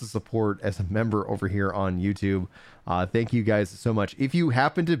 40 months of support as a member over here on YouTube, thank you guys so much. If you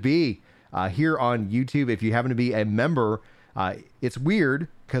happen to be here on YouTube, if you happen to be a member, it's weird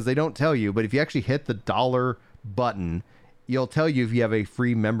because they don't tell you, but if you actually hit the dollar button, you'll tell you if you have a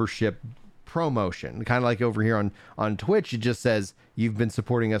free membership promotion. Kind of like over here on Twitch, it just says you've been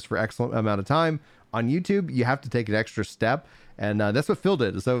supporting us for excellent amount of time. On YouTube, you have to take an extra step, and that's what Phil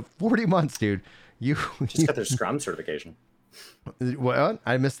did. So 40 months, dude. You just got their Scrum certification. What?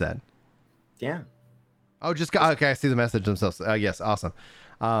 I missed that. Yeah. Oh, okay. I see the message themselves. Yes, awesome.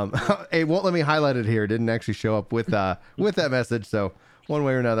 It won't let me highlight it here. It didn't actually show up with that message. So one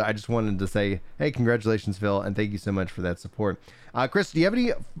way or another, I just wanted to say, hey, congratulations, Phil, and thank you so much for that support. Chris, do you have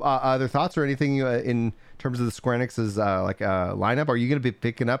any other thoughts or anything in terms of the Square Enix's lineup? Are you going to be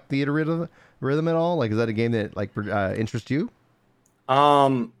picking up Theater Rhythm at all? Like, is that a game that interests you?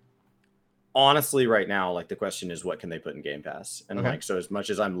 Honestly, right now, like, the question is, what can they put in Game Pass? And so as much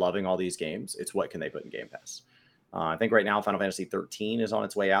as I'm loving all these games, it's what can they put in Game Pass? I think right now Final Fantasy 13 is on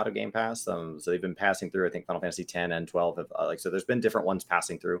its way out of Game Pass. So they've been passing through. I think Final Fantasy 10 and 12 have so there's been different ones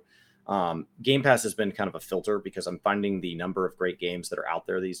passing through. Game Pass has been kind of a filter because I'm finding the number of great games that are out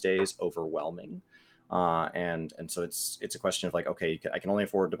there these days overwhelming. And so it's a question of like, okay, I can only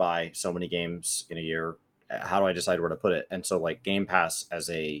afford to buy so many games in a year. How do I decide where to put it? And so like Game Pass as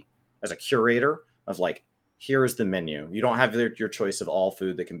a curator of like, here is the menu. You don't have your choice of all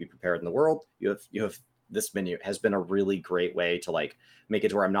food that can be prepared in the world. You have this menu has been a really great way to like make it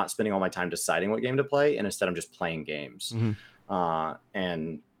to where I'm not spending all my time deciding what game to play, and instead I'm just playing games.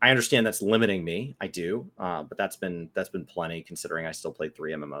 And I understand that's limiting me. I do, but that's been plenty considering I still played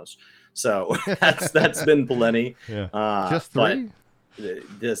 3 MMOs. So that's been plenty. Yeah. Just 3.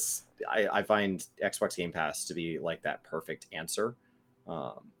 But I find Xbox Game Pass to be like that perfect answer.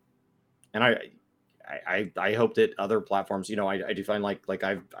 And I hope that other platforms, I do find like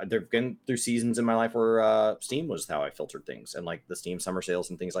there've been through seasons in my life where Steam was how I filtered things, and like the Steam summer sales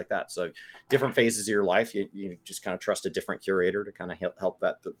and things like that. So different phases of your life, you just kind of trust a different curator to kind of help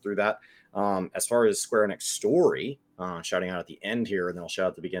that through that. As far as Square Enix story, shouting out at the end here, and then I'll shout out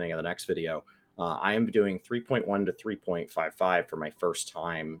at the beginning of the next video. I am doing 3.1 to 3.55 for my first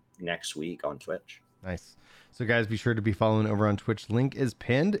time next week on Twitch. Nice. So guys, be sure to be following over on Twitch. Link is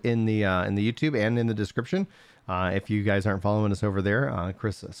pinned in the YouTube and in the description. If you guys aren't following us over there,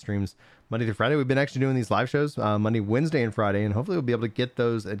 Chris streams Monday through Friday. We've been actually doing these live shows Monday, Wednesday, and Friday, and hopefully we'll be able to get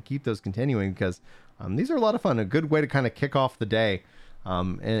those and keep those continuing because these are a lot of fun. A good way to kind of kick off the day.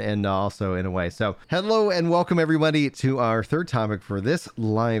 And also in a way. So hello and welcome everybody to our third topic for this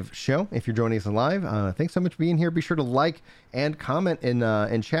live show. If you're joining us live, thanks so much for being here. Be sure to like and comment in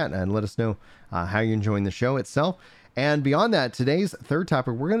chat and let us know how you're enjoying the show itself. And beyond that, today's third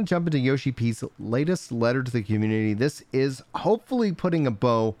topic, we're going to jump into Yoshi P's latest letter to the community. This is hopefully putting a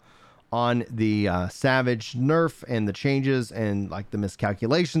bow on the Savage nerf and the changes and like the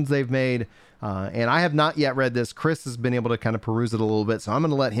miscalculations they've made. And I have not yet read this. Chris has been able to kind of peruse it a little bit. So I'm going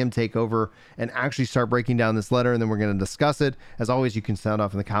to let him take over and actually start breaking down this letter. And then we're going to discuss it. As always, you can sound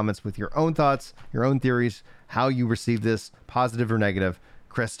off in the comments with your own thoughts, your own theories, how you receive this, positive or negative.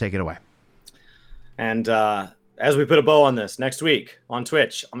 Chris, take it away. And as we put a bow on this, next week on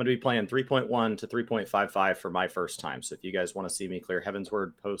Twitch, I'm going to be playing 3.1 to 3.55 for my first time. So if you guys want to see me clear Heaven's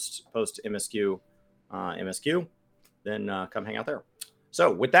Word post MSQ, then come hang out there. So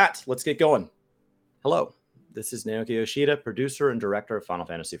with that, let's get going. Hello, this is Naoki Yoshida, producer and director of Final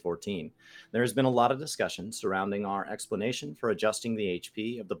Fantasy XIV. There has been a lot of discussion surrounding our explanation for adjusting the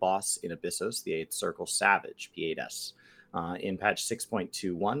HP of the boss in Abyssos, the 8th Circle Savage, P8S, in patch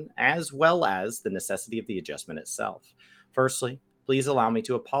 6.21, as well as the necessity of the adjustment itself. Firstly, please allow me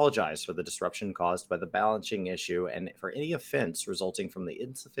to apologize for the disruption caused by the balancing issue and for any offense resulting from the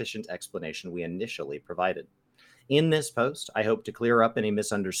insufficient explanation we initially provided. In this post, I hope to clear up any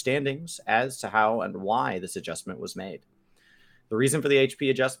misunderstandings as to how and why this adjustment was made. The reason for the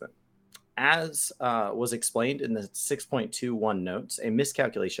HP adjustment. As was explained in the 6.21 notes, a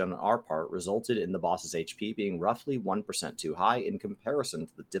miscalculation on our part resulted in the boss's HP being roughly 1% too high in comparison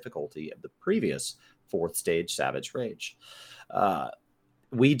to the difficulty of the previous 4th stage Savage Rage.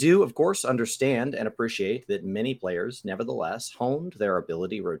 We do, of course, understand and appreciate that many players, nevertheless, honed their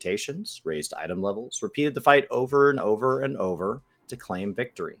ability rotations, raised item levels, repeated the fight over and over and over to claim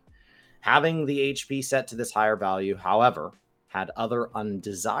victory. Having the HP set to this higher value, however, had other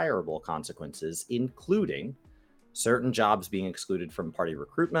undesirable consequences, including certain jobs being excluded from party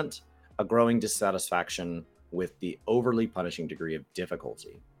recruitment, a growing dissatisfaction with the overly punishing degree of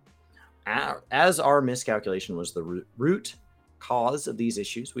difficulty. As our miscalculation was the root cause of these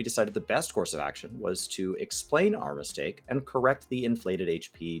issues, we decided the best course of action was to explain our mistake and correct the inflated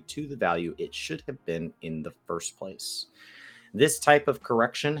HP to the value it should have been in the first place. This type of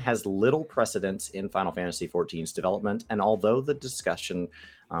correction has little precedence in Final Fantasy XIV's development, and although the discussion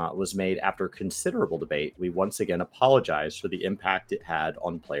was made after considerable debate, we once again apologize for the impact it had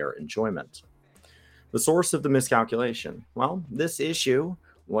on player enjoyment. The source of the miscalculation. Well, this issue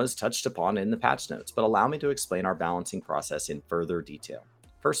was touched upon in the patch notes, but allow me to explain our balancing process in further detail.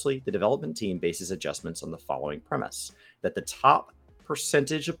 Firstly, the development team bases adjustments on the following premise, that the top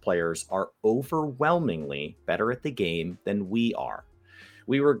percentage of players are overwhelmingly better at the game than we are.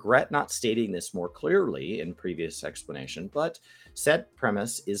 We regret not stating this more clearly in previous explanation, but said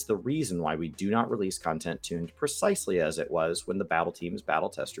premise is the reason why we do not release content tuned precisely as it was when the battle team's battle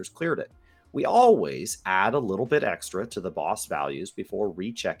testers cleared it. We always add a little bit extra to the boss values before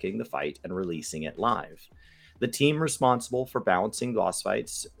rechecking the fight and releasing it live. The team responsible for balancing boss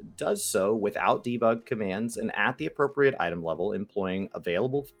fights does so without debug commands and at the appropriate item level, employing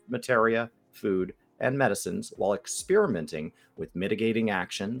available materia, food, and medicines while experimenting with mitigating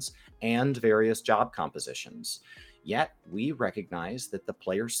actions and various job compositions. Yet, we recognize that the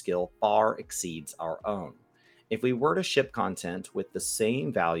player skill far exceeds our own. If we were to ship content with the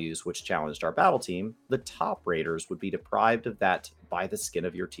same values which challenged our battle team, the top raters would be deprived of that by the skin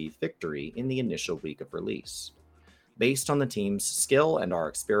of your teeth victory in the initial week of release. Based on the team's skill and our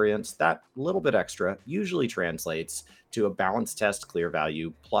experience, that little bit extra usually translates to a balanced test clear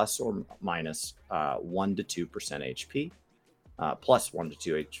value plus or minus 1 to 2% HP, plus 1 to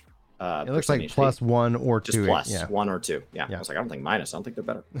 2 HP. It looks like HP. Plus 1 or 2. Just plus, yeah. 1 or 2. Yeah. I was like, I don't think minus. I don't think they're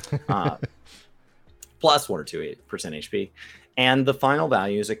better. Plus 1 or 2% HP. And the final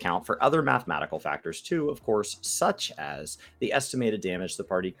values account for other mathematical factors too, of course, such as the estimated damage the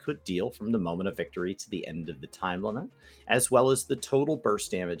party could deal from the moment of victory to the end of the time limit, as well as the total burst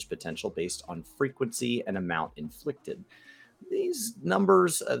damage potential based on frequency and amount inflicted. These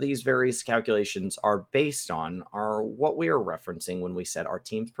numbers, these various calculations are based on what we are referencing when we said our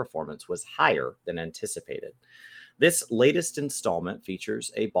team's performance was higher than anticipated. This latest installment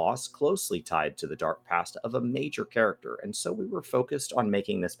features a boss closely tied to the dark past of a major character, and so we were focused on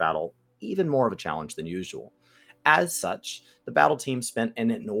making this battle even more of a challenge than usual. As such, the battle team spent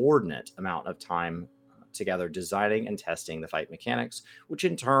an inordinate amount of time together designing and testing the fight mechanics, which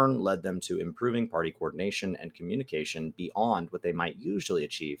in turn led them to improving party coordination and communication beyond what they might usually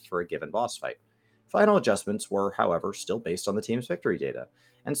achieve for a given boss fight. Final adjustments were, however, still based on the team's victory data,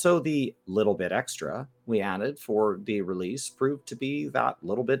 and so the little bit extra we added for the release proved to be that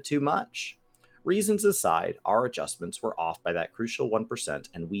little bit too much. Reasons aside, our adjustments were off by that crucial 1%,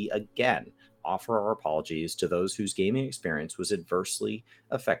 and we again offer our apologies to those whose gaming experience was adversely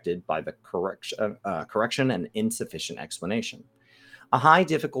affected by the correction and insufficient explanation. A high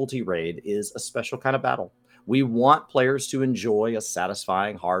difficulty raid is a special kind of battle. We want players to enjoy a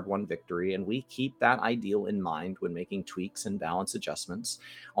satisfying hard-won victory, and we keep that ideal in mind when making tweaks and balance adjustments.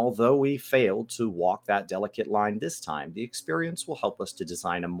 Although we failed to walk that delicate line this time, the experience will help us to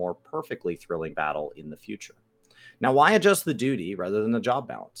design a more perfectly thrilling battle in the future. Now, why adjust the duty rather than the job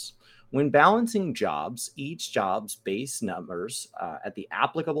balance? When balancing jobs, each job's base numbers at the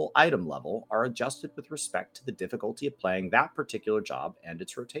applicable item level are adjusted with respect to the difficulty of playing that particular job and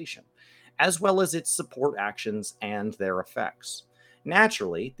its rotation, as well as its support actions and their effects.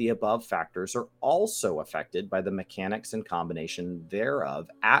 Naturally, the above factors are also affected by the mechanics and combination thereof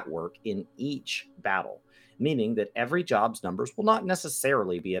at work in each battle, meaning that every job's numbers will not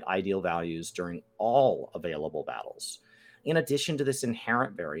necessarily be at ideal values during all available battles. In addition to this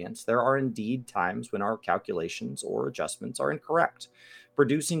inherent variance, there are indeed times when our calculations or adjustments are incorrect,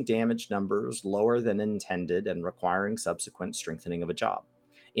 producing damage numbers lower than intended and requiring subsequent strengthening of a job.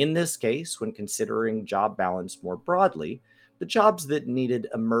 In this case, when considering job balance more broadly, the jobs that needed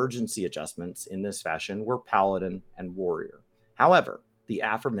emergency adjustments in this fashion were Paladin and Warrior. However, the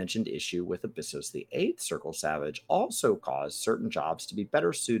aforementioned issue with Abyssos the 8th Circle Savage also caused certain jobs to be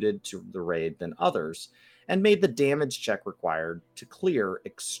better suited to the raid than others, and made the damage check required to clear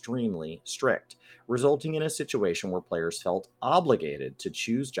extremely strict, resulting in a situation where players felt obligated to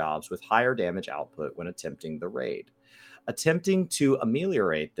choose jobs with higher damage output when attempting the raid. Attempting to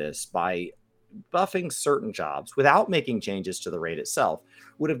ameliorate this by buffing certain jobs without making changes to the raid itself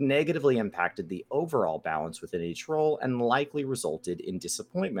would have negatively impacted the overall balance within each role and likely resulted in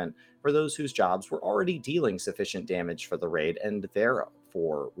disappointment for those whose jobs were already dealing sufficient damage for the raid and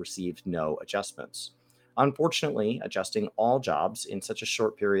therefore received no adjustments. Unfortunately, adjusting all jobs in such a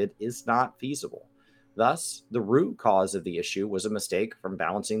short period is not feasible. Thus, the root cause of the issue was a mistake from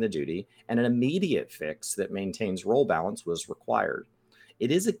balancing the duty, and an immediate fix that maintains role balance was required.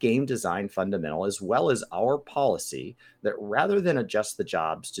 It is a game design fundamental as well as our policy that rather than adjust the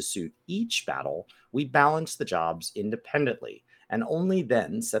jobs to suit each battle, we balance the jobs independently and only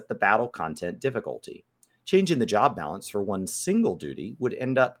then set the battle content difficulty. Changing the job balance for one single duty would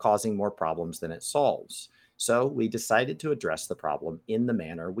end up causing more problems than it solves. So we decided to address the problem in the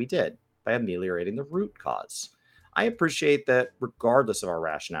manner we did, by ameliorating the root cause. I appreciate that regardless of our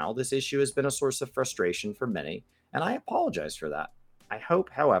rationale, this issue has been a source of frustration for many, and I apologize for that. I hope,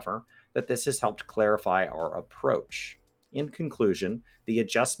 however, that this has helped clarify our approach. In conclusion, the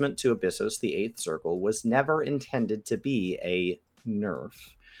adjustment to Abyssos the 8th Circle was never intended to be a nerf,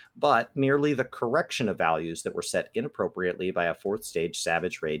 but merely the correction of values that were set inappropriately by a 4th stage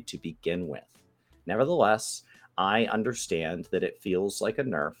Savage raid to begin with. Nevertheless, I understand that it feels like a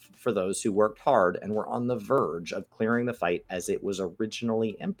nerf for those who worked hard and were on the verge of clearing the fight as it was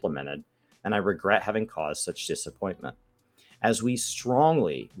originally implemented, and I regret having caused such disappointment. As we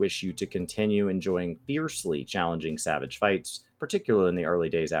strongly wish you to continue enjoying fiercely challenging Savage fights, particularly in the early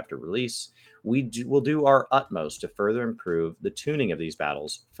days after release, will do our utmost to further improve the tuning of these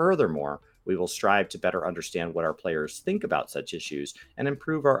battles. Furthermore, we will strive to better understand what our players think about such issues and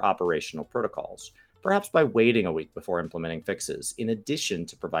improve our operational protocols, perhaps by waiting a week before implementing fixes, in addition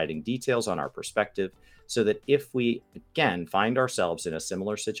to providing details on our perspective, so that if we again find ourselves in a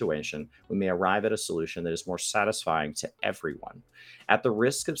similar situation, we may arrive at a solution that is more satisfying to everyone. At the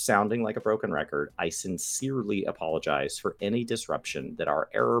risk of sounding like a broken record, I sincerely apologize for any disruption that our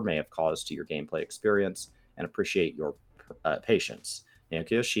error may have caused to your gameplay experience and appreciate your patience.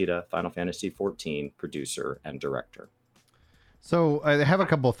 Naoki Yoshida, Final Fantasy XIV producer and director. So I have a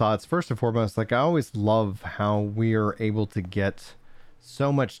couple of thoughts. First and foremost, I always love how we are able to get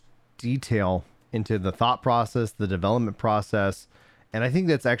so much detail into the thought process, the development process. And I think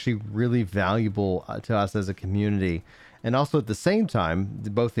that's actually really valuable to us as a community. And also at the same time,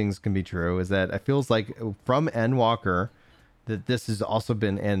 both things can be true, is that it feels like from Endwalker that this has also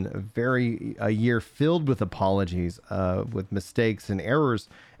been a year filled with apologies, with mistakes and errors.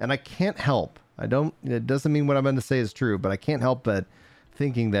 And I can't help, it doesn't mean what I'm going to say is true, but I can't help but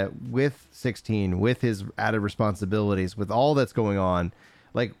thinking that with 16, with his added responsibilities, with all that's going on,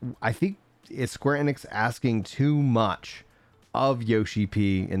 like, I think it's Square Enix asking too much of Yoshi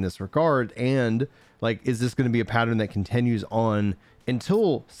P in this regard. And like, is this going to be a pattern that continues on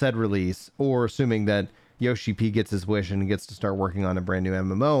until said release, or assuming that Yoshi P gets his wish and gets to start working on a brand new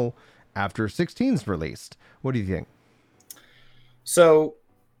MMO after 16's released? What do you think? So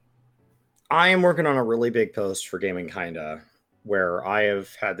I am working on a really big post for Gaming Kinda, where I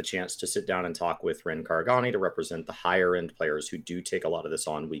have had the chance to sit down and talk with Ren Karagani to represent the higher end players who do take a lot of this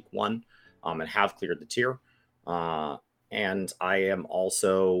on week one, and have cleared the tier. And I am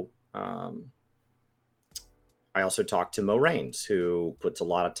also, I also talked to Mo Raines, who puts a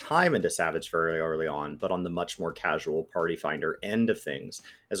lot of time into Savage very early on, but on the much more casual party finder end of things,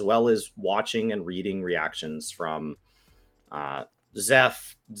 as well as watching and reading reactions from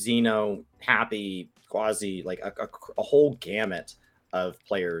Zeph, Xeno, Happy, Quasi, like a whole gamut of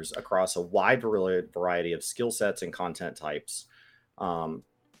players across a wide variety of skill sets and content types.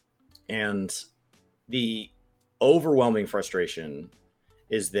 And the overwhelming frustration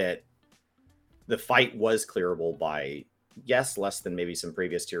is that the fight was clearable by, yes, less than maybe some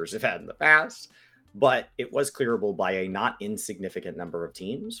previous tiers have had in the past, but it was clearable by a not insignificant number of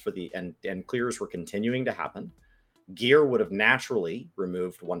teams for the and clears were continuing to happen. Gear would have naturally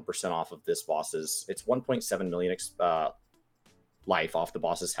removed 1% off of this boss's, it's 1.7 million life off the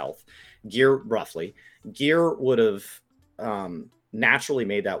boss's health. Gear would have naturally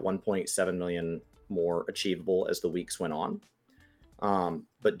made that 1.7 million more achievable as the weeks went on.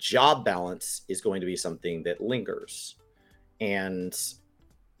 But job balance is going to be something that lingers. And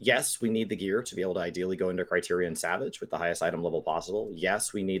yes, we need the gear to be able to ideally go into Criterion Savage with the highest item level possible.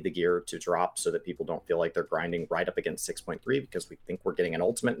 Yes, we need the gear to drop so that people don't feel like they're grinding right up against 6.3, because we think we're getting an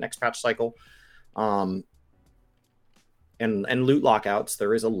ultimate next patch cycle. And loot lockouts,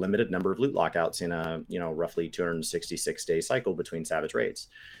 there is a limited number of loot lockouts in a, roughly 266-day cycle between Savage raids.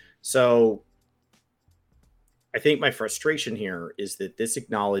 So I think my frustration here is that this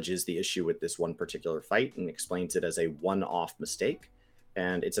acknowledges the issue with this one particular fight and explains it as a one-off mistake.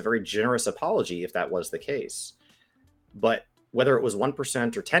 And it's a very generous apology if that was the case. But whether it was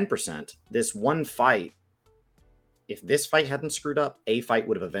 1% or 10%, this one fight, if this fight hadn't screwed up, a fight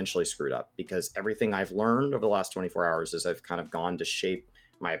would have eventually screwed up, because everything I've learned over the last 24 hours as I've kind of gone to shape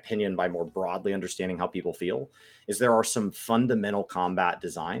my opinion by more broadly understanding how people feel, is there are some fundamental combat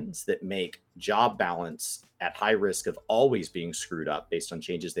designs that make job balance at high risk of always being screwed up based on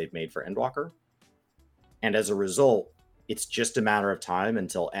changes they've made for Endwalker. And as a result, it's just a matter of time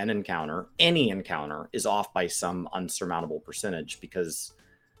until any encounter is off by some unsurmountable percentage, because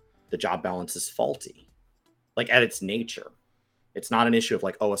the job balance is faulty. Like, at its nature, it's not an issue of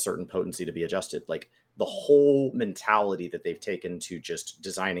like, a certain potency to be adjusted. Like, the whole mentality that they've taken to just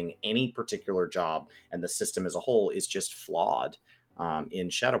designing any particular job and the system as a whole is just flawed in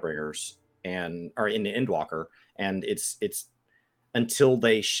Shadowbringers or in Endwalker. And it's until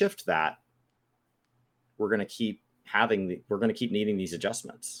they shift that, we're going to keep needing these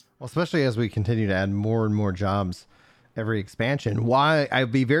adjustments. Well, especially as we continue to add more and more jobs every expansion. Why,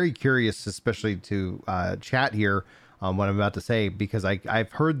 I'd be very curious, especially to chat here on what I'm about to say, because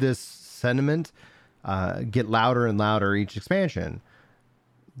I've heard this sentiment get louder and louder each expansion.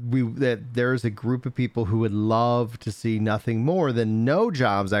 That there's a group of people who would love to see nothing more than no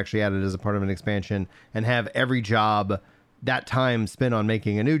jobs actually added as a part of an expansion, and have every job, that time spent on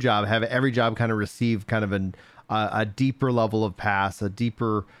making a new job, have every job kind of receive kind of a deeper level of pass, a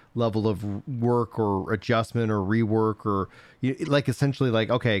deeper level of work or adjustment or rework, or like essentially like,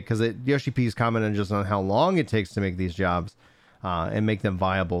 okay, because Yoshi P's commented just on how long it takes to make these jobs and make them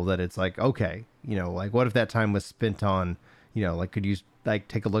viable, that it's like, okay, like what if that time was spent on, like could you like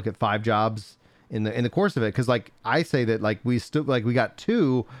take a look at 5 jobs in the course of it? Because like I say that like we got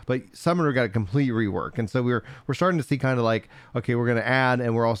 2, but Summoner got a complete rework, and so we're starting to see kind of like, okay, we're going to add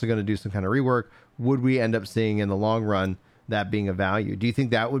and we're also going to do some kind of rework. Would we end up seeing in the long run that being a value? Do you think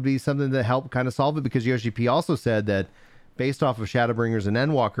that would be something that help kind of solve it? Because Yoshi P also said that based off of Shadowbringers and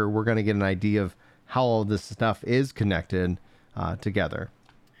Endwalker, we're going to get an idea of how all this stuff is connected together.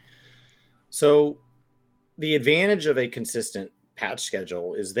 So the advantage of a consistent patch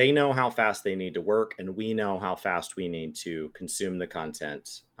schedule is they know how fast they need to work, and we know how fast we need to consume the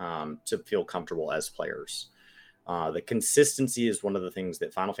content to feel comfortable as players. The consistency is one of the things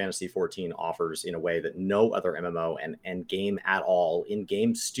that Final Fantasy XIV offers in a way that no other MMO and game at all in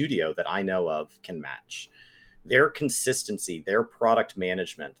game studio that I know of can match. Their consistency, their product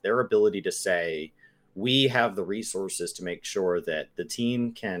management, their ability to say, we have the resources to make sure that the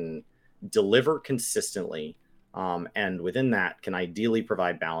team can deliver consistently And within that can ideally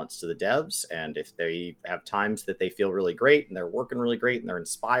provide balance to the devs. And if they have times that they feel really great and they're working really great and they're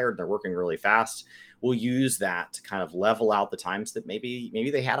inspired and they're working really fast, we'll use that to kind of level out the times that maybe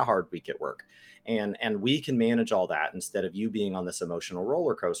they had a hard week at work. And we can manage all that instead of you being on this emotional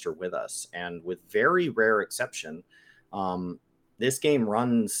roller coaster with us. And with very rare exception, this game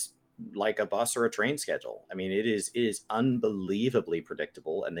runs like a bus or a train schedule. I mean, it is unbelievably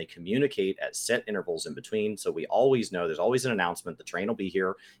predictable, and they communicate at set intervals in between. So we always know there's always an announcement. The train will be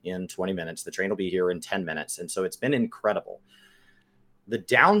here in 20 minutes. The train will be here in 10 minutes. And so it's been incredible. The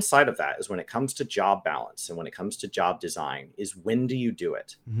downside of that is when it comes to job balance and when it comes to job design is when do you do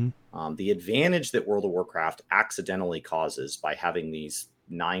it? Mm-hmm. The advantage that World of Warcraft accidentally causes by having these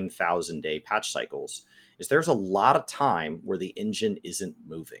 9,000 day patch cycles is there's a lot of time where the engine isn't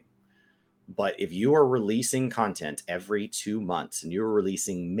moving. But if you are releasing content every 2 months and you're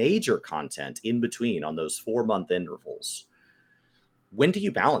releasing major content in between on those 4-month intervals, when do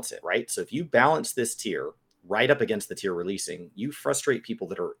you balance it, right? So if you balance this tier right up against the tier releasing, you frustrate people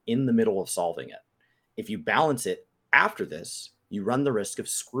that are in the middle of solving it. If you balance it after this, you run the risk of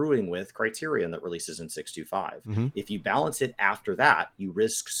screwing with Criterion that releases in 6.25. Mm-hmm. If you balance it after that, you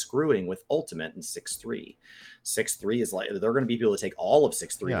risk screwing with Ultimate in 6.3. 6.3 is like, they're going to be people to take all of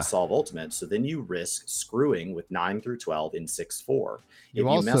 6.3 to solve Ultimate. So then you risk screwing with 9 through 12 in 6.4. If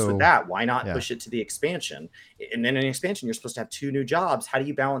you mess with that, why not push it to the expansion? And then in expansion, you're supposed to have 2 new jobs. How do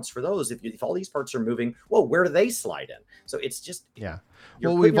you balance for those? If all these parts are moving, well, where do they slide in? So it's just,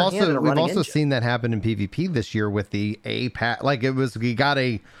 well, we've also seen that happen in PvP this year with the patch. Like we got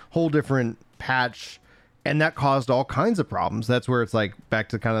a whole different patch, and that caused all kinds of problems. That's where it's like back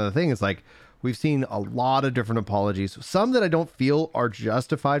to kind of the thing. It's like we've seen a lot of different apologies, some that I don't feel are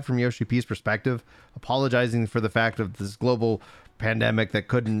justified from Yoshi P's perspective, apologizing for the fact of this global pandemic that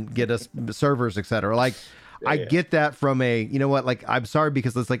couldn't get us servers, etc. Like I get that from a, you know what, like I'm sorry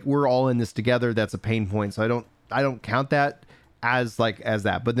because it's like we're all in this together. That's a pain point, so I don't count that as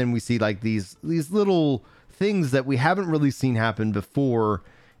that. But then we see like these little things that we haven't really seen happen before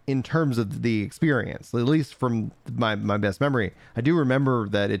in terms of the experience, at least from my best memory. I do remember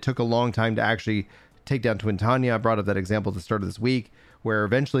that it took a long time to actually take down Twin Tanya. I brought up that example at the start of this week where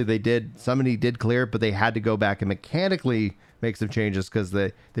eventually somebody did clear it, but they had to go back and mechanically make some changes because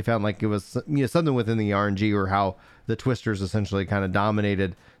they found like it was something within the RNG or how the twisters essentially kind of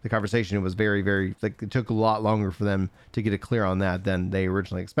dominated the conversation. It was very, very, like, it took a lot longer for them to get it clear on that than they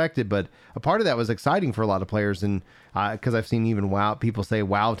originally expected. But a part of that was exciting for a lot of players. And because I've seen even WoW, people say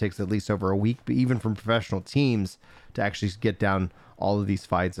WoW takes at least over a week, but even from professional teams to actually get down all of these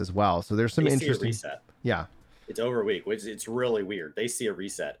fights as well. So there's some interesting reset. Yeah. It's over a week, which it's really weird. They see a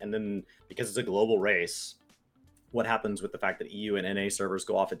reset. And then because it's a global race, what happens with the fact that EU and NA servers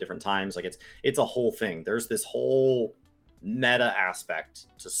go off at different times? Like it's a whole thing. There's this whole meta aspect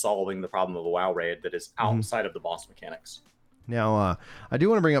to solving the problem of a WoW raid that is outside of the boss mechanics. Now, I do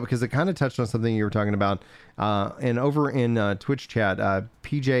want to bring up, because it kind of touched on something you were talking about, and over in Twitch chat,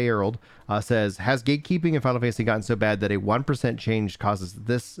 PJ Earld says, has gatekeeping in Final Fantasy gotten so bad that a 1% change causes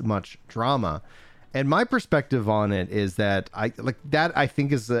this much drama? And my perspective on it is that I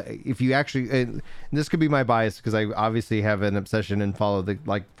think is if you actually, and this could be my bias because I obviously have an obsession and follow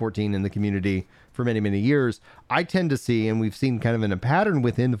the 14 in the community for many, many years. I tend to see, and we've seen kind of in a pattern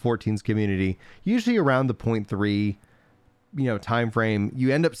within the 14's community, usually around the 0.3 time frame,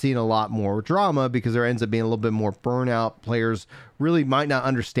 you end up seeing a lot more drama because there ends up being a little bit more burnout. Players really might not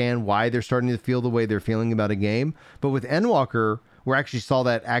understand why they're starting to feel the way they're feeling about a game. But with Endwalker, we actually saw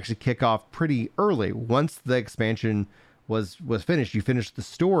that actually kick off pretty early. Once the expansion was finished, you finished the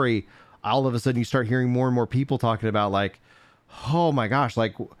story, all of a sudden you start hearing more and more people talking about like, oh my gosh,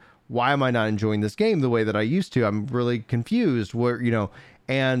 like, why am I not enjoying this game the way that I used to? I'm really confused.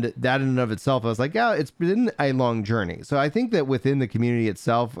 And that in and of itself, I was like, yeah, it's been a long journey. So I think that within the community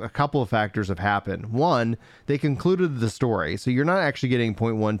itself, a couple of factors have happened. One, they concluded the story. So you're not actually getting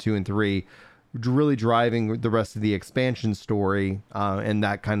 0.1, 2, and 3 really driving the rest of the expansion story and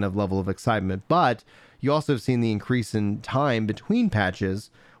that kind of level of excitement. But you also have seen the increase in time between patches,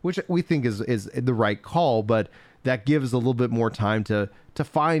 which we think is the right call, but that gives a little bit more time to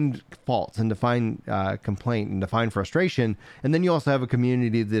find faults and to find complaint and to find frustration. And then you also have a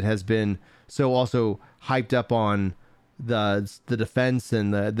community that has been so also hyped up on the defense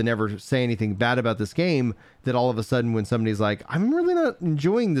and the never say anything bad about this game, that all of a sudden when somebody's like, I'm really not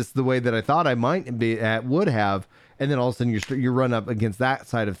enjoying this the way that I thought I might be would have, and then all of a sudden you run up against that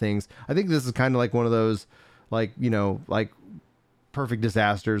side of things. I think this is kind of like one of those like perfect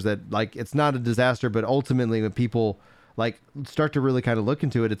disasters that, like, it's not a disaster, but ultimately when people like start to really kind of look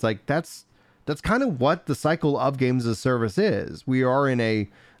into it, it's like that's that's kind of what the cycle of games as a service is. We are in a,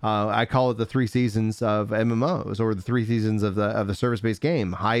 I call it the 3 seasons of MMOs, or the 3 seasons of the service-based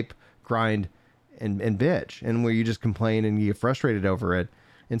game: hype, grind, and bitch, and where you just complain and you get frustrated over it.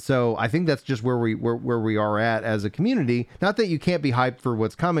 And so I think that's just where we are at as a community. Not that you can't be hyped for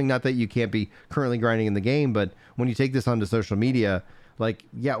what's coming, not that you can't be currently grinding in the game, but when you take this onto social media, like,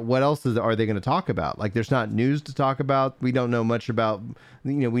 yeah, what else are they going to talk about? Like, there's not news to talk about. We don't know much about,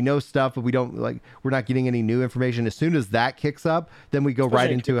 we know stuff, but we're not getting any new information. As soon as that kicks up, then we go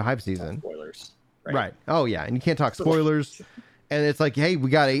right into a hype season. Spoilers. Right. Oh yeah. And you can't talk spoilers. And it's like, hey, we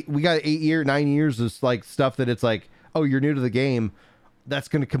got 9 years of like stuff that it's like, oh, you're new to the game. That's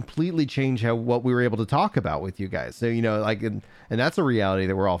going to completely change what we were able to talk about with you guys. So, like, and that's a reality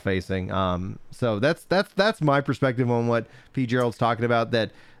that we're all facing. So that's my perspective on what P. Gerald's talking about,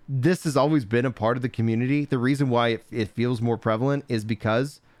 that this has always been a part of the community. The reason why it feels more prevalent is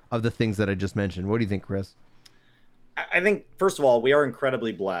because of the things that I just mentioned. What do you think, Chris? I think, first of all, we are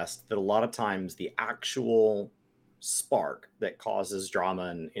incredibly blessed that a lot of times the actual spark that causes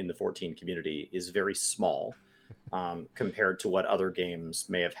drama in the 14 community is very small. Compared to what other games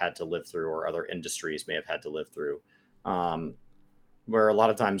may have had to live through, or other industries may have had to live through, where a lot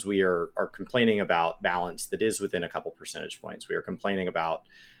of times we are complaining about balance that is within a couple percentage points. We are complaining about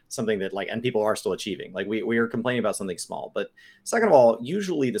something that, like, and people are still achieving. Like, we are complaining about something small. But second of all,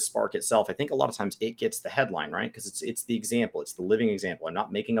 usually the spark itself, I think a lot of times it gets the headline, right? Because it's the example, it's the living example. I'm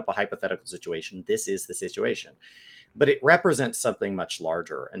not making up a hypothetical situation. This is the situation. But it represents something much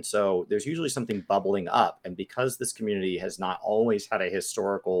larger. And so there's usually something bubbling up. And because this community has not always had a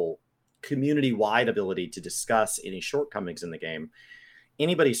historical community-wide ability to discuss any shortcomings in the game,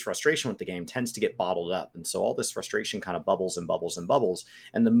 anybody's frustration with the game tends to get bottled up. And so all this frustration kind of bubbles and bubbles and bubbles.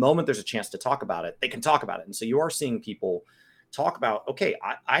 And the moment there's a chance to talk about it, they can talk about it. And so you are seeing people talk about, okay,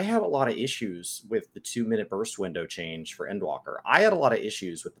 I had a lot of issues with the 2-minute burst window change for Endwalker. I had a lot of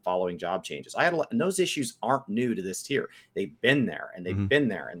issues with the following job changes. And those issues aren't new to this tier. They've been there, and they've been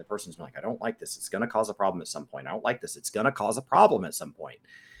there. And the person's been like, I don't like this. It's going to cause a problem at some point. I don't like this. It's going to cause a problem at some point.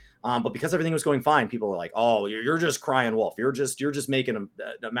 But because everything was going fine, people were like, oh, you're just crying wolf. You're just making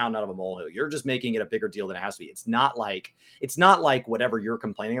a mountain out of a molehill. You're just making it a bigger deal than it has to be. It's not like whatever you're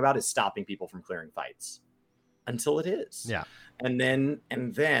complaining about is stopping people from clearing fights. Until it is. Yeah. And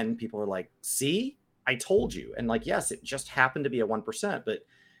then people are like, see, I told you. And like, yes, it just happened to be a 1%, but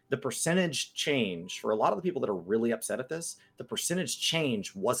the percentage change for a lot of the people that are really upset at this, the percentage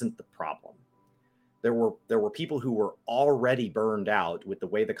change wasn't the problem. There were people who were already burned out with the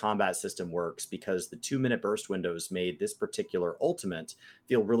way the combat system works, because the 2-minute burst windows made this particular ultimate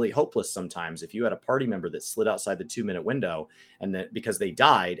feel really hopeless sometimes. If you had a party member that slid outside the 2-minute window, and that because they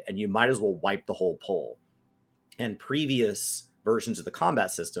died, and you might as well wipe the whole pull. And previous versions of the combat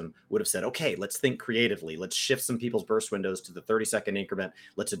system would have said, okay, let's think creatively. Let's shift some people's burst windows to the 30-second increment.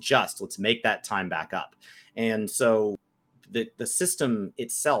 Let's adjust. Let's make that time back up. And so the system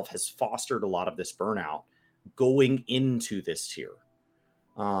itself has fostered a lot of this burnout going into this tier.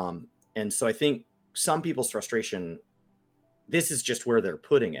 And so I think some people's frustration, this is just where they're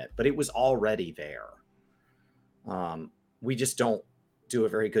putting it, but it was already there. We just don't do a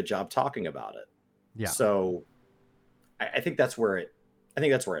very good job talking about it. Yeah. So I think that's where it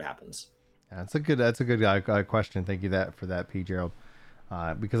happens. Yeah, that's a good question. Thank you for that, P. Gerald,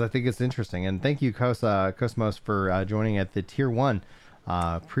 because I think it's interesting. And thank you, Cosmos, for joining at the tier 1.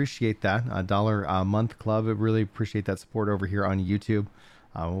 Appreciate that. $1 a month club. I really appreciate that support over here on YouTube.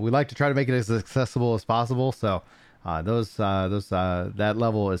 We like to try to make it as accessible as possible. So that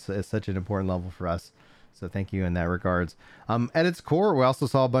level is such an important level for us. So thank you in that regards. At its core, we also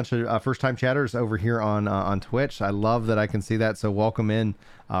saw a bunch of first-time chatters over here on Twitch. I love that I can see that. So welcome in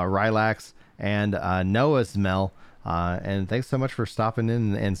Rylax and Noah Smell. And thanks so much for stopping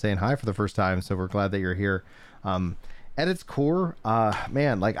in and saying hi for the first time. So we're glad that you're here. At its core,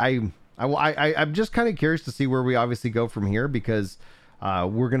 man, like I'm just kind of curious to see where we obviously go from here, because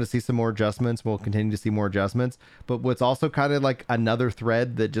we're going to see some more adjustments. We'll continue to see more adjustments. But what's also kind of like another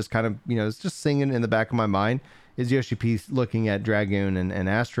thread that just kind of, is just singing in the back of my mind is Yoshi P looking at Dragoon and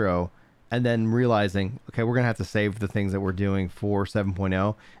Astro, and then realizing, okay, we're going to have to save the things that we're doing for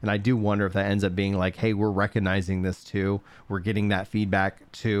 7.0. And I do wonder if that ends up being like, hey, we're recognizing this too. We're getting that feedback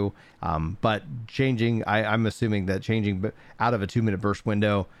too. But changing, I'm assuming that changing out of a 2-minute burst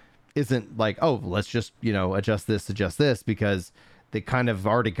window isn't like, oh, let's just, adjust this, because they kind of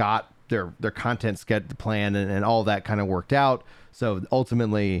already got their content scheduled, plan, and all that kind of worked out. So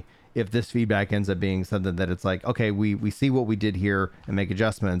ultimately, if this feedback ends up being something that it's like, okay, we see what we did here and make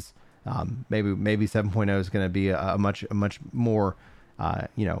adjustments, maybe 7.0 is going to be a much more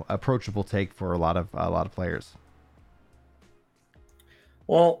approachable take for a lot of players.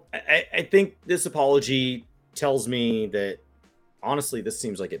 Well, I think this apology tells me that honestly, this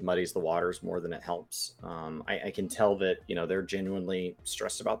seems like it muddies the waters more than it helps. I can tell that they're genuinely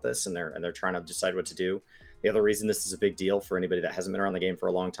stressed about this, and they're trying to decide what to do. The other reason this is a big deal for anybody that hasn't been around the game for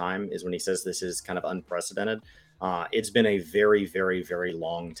a long time is when he says this is kind of unprecedented. It's been a very, very, very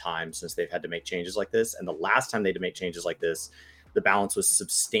long time since they've had to make changes like this, and the last time they had to make changes like this, the balance was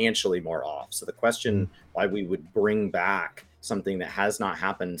substantially more off. So the question why we would bring back something that has not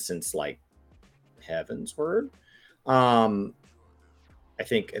happened since like heaven's word. I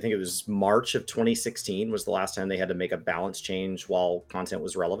think it was March of 2016 was the last time they had to make a balance change while content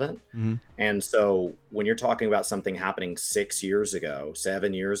was relevant. Mm-hmm. And so when you're talking about something happening 6 years ago,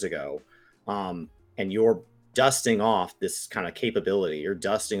 7 years ago, and you're dusting off this kind of capability, you're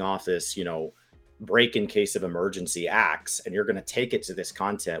dusting off this, break in case of emergency acts, and you're going to take it to this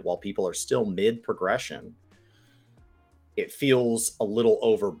content while people are still mid progression, it feels a little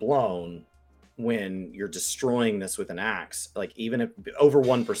overblown when you're destroying this with an axe, like even if over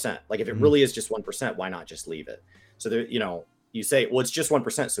 1%, like if it really is just 1%, why not just leave it? So there, you say, well, it's just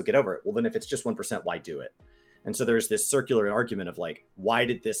 1%, so get over it. Well, then if it's just 1%, why do it? And so there's this circular argument of like, why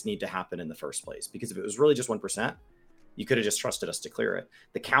did this need to happen in the first place? Because if it was really just 1%, you could have just trusted us to clear it.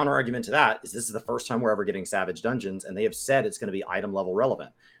 The counter argument to that is this is the first time we're ever getting Savage Dungeons, and they have said it's going to be item level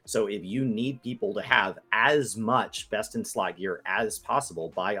relevant. So if you need people to have as much best in slot gear as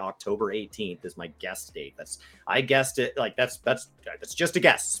possible by October 18th is my guess date. I guessed it, like that's just a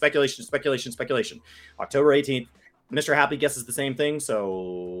guess. Speculation. October 18th. Mr. Happy guesses the same thing,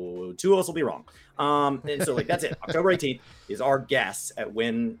 so two of us will be wrong. And so that's it. October 18th is our guess at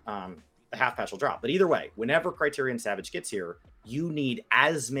when the half patch will drop. But either way, whenever Criterion Savage gets here, you need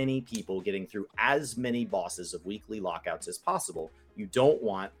as many people getting through as many bosses of weekly lockouts as possible. You don't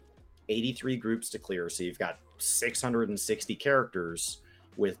want 83 groups to clear, so you've got 660 characters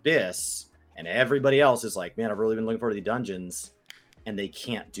with BIS, and everybody else is like, man, I've really been looking forward to the dungeons, and they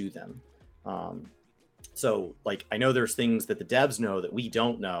can't do them. So, like, I know there's things that the devs know that we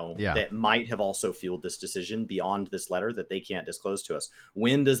don't know that might have also fueled this decision beyond this letter that they can't disclose to us.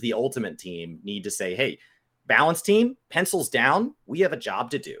 When does the Ultimate team need to say, hey, balance team, pencils down, we have a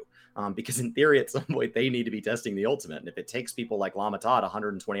job to do? Because in theory, at some point, they need to be testing the Ultimate. And if it takes people like Lama Todd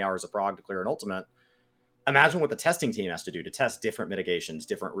 120 hours of prog to clear an Ultimate, imagine what the testing team has to do to test different mitigations,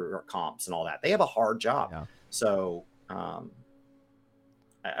 different comps and all that. They have a hard job. Yeah. So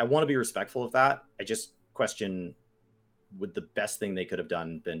I want to be respectful of that. I just question, would the best thing they could have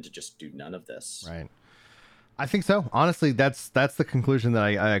done been to just do none of this? Right. I think so. Honestly, that's the conclusion that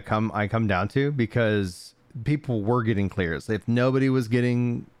I come down to, because people were getting clears. If nobody was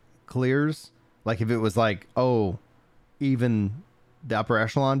getting clears, like if it was like, oh, even the upper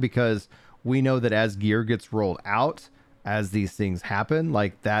echelon, because we know that as gear gets rolled out, as these things happen,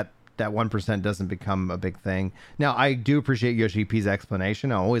 like that 1% doesn't become a big thing. Now, I do appreciate Yoshi P's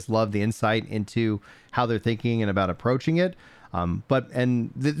explanation. I always love the insight into how they're thinking and about approaching it. But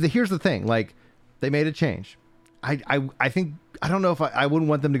here's the thing, like, they made a change. I think, I don't know if I wouldn't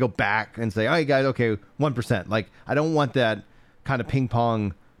want them to go back and say, all right, guys, okay, 1%. Like, I don't want that kind of ping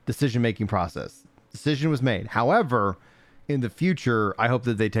pong decision-making process. Decision was made. However, in the future, I hope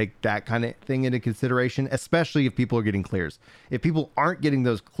that they take that kind of thing into consideration, especially if people are getting clears. If people aren't getting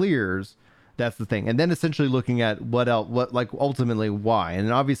those clears, that's the thing. And then essentially looking at what else, like ultimately why.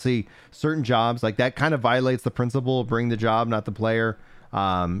 And obviously certain jobs like that kind of violates the principle of bring the job, not the player.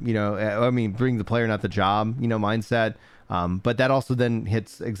 Bring the player, not the job, mindset. But that also then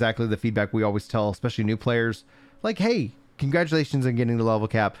hits exactly the feedback we always tell, especially new players, like, hey, congratulations on getting the level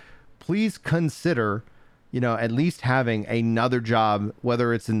cap. Please consider at least having another job,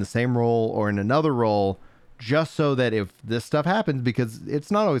 whether it's in the same role or in another role, just so that if this stuff happens, because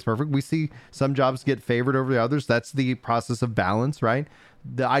it's not always perfect. We see some jobs get favored over the others. That's the process of balance, right?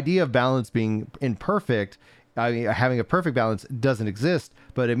 The idea of balance being imperfect, having a perfect balance doesn't exist,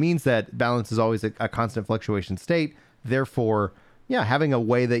 but it means that balance is always a constant fluctuation state. Therefore, having a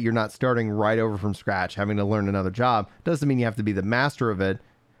way that you're not starting right over from scratch, having to learn another job, doesn't mean you have to be the master of it.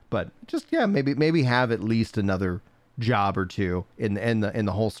 But just maybe have at least another job or two in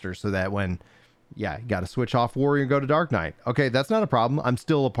the holster, so that when you got to switch off Warrior and go to Dark Knight. Okay, that's not a problem. I'm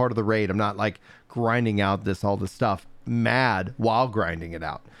still a part of the raid. I'm not like grinding out all this stuff mad while grinding it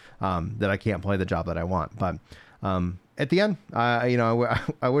out, that I can't play the job that I want. But at the end,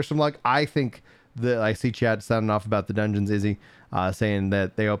 I wish them luck. I think that I see Chad sounding off about the dungeons, Izzy, saying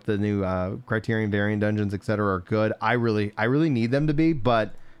that they hope the new Criterion variant dungeons, etc., are good. I really need them to be,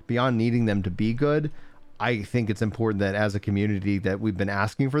 but beyond needing them to be good, I think it's important that as a community that we've been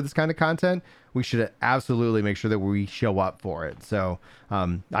asking for this kind of content, we should absolutely make sure that we show up for it. So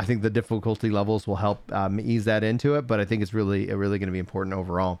I think the difficulty levels will help ease that into it, but I think it's really going to be important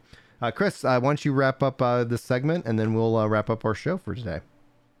overall. Chris, why don't you wrap up this segment, and then we'll wrap up our show for today.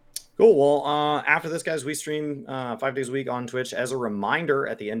 Cool. Well, after this, guys, we stream 5 days a week on Twitch. As a reminder,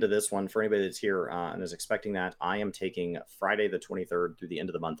 at the end of this one, for anybody that's here and is expecting that, I am taking Friday the 23rd through the end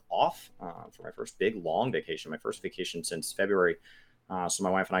of the month off for my first big, long vacation, my first vacation since February. So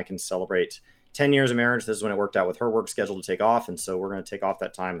my wife and I can celebrate 10 years of marriage. This is when it worked out with her work schedule to take off. And so we're going to take off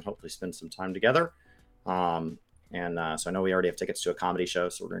that time and hopefully spend some time together. So I know we already have tickets to a comedy show,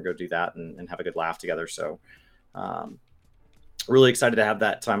 so we're going to go do that and have a good laugh together. So really excited to have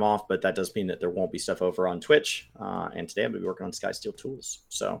that time off, but that does mean that there won't be stuff over on Twitch. And today I'm going to be working on Sky Steel Tools.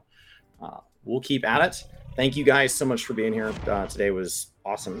 So we'll keep at it. Thank you guys so much for being here. Today was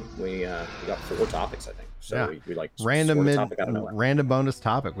awesome. We got 4 topics, I think. So yeah. we like random bonus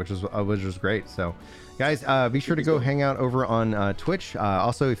topic, which was great. So guys, be sure to go hang out over on Twitch.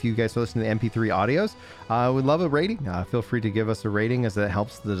 Also, if you guys are listening to MP3 audios, we'd love a rating. Feel free to give us a rating, as that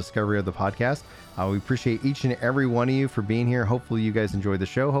helps the discovery of the podcast. We appreciate each and every one of you for being here. Hopefully you guys enjoyed the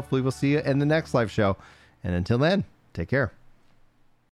show. Hopefully we'll see you in the next live show. And until then, take care.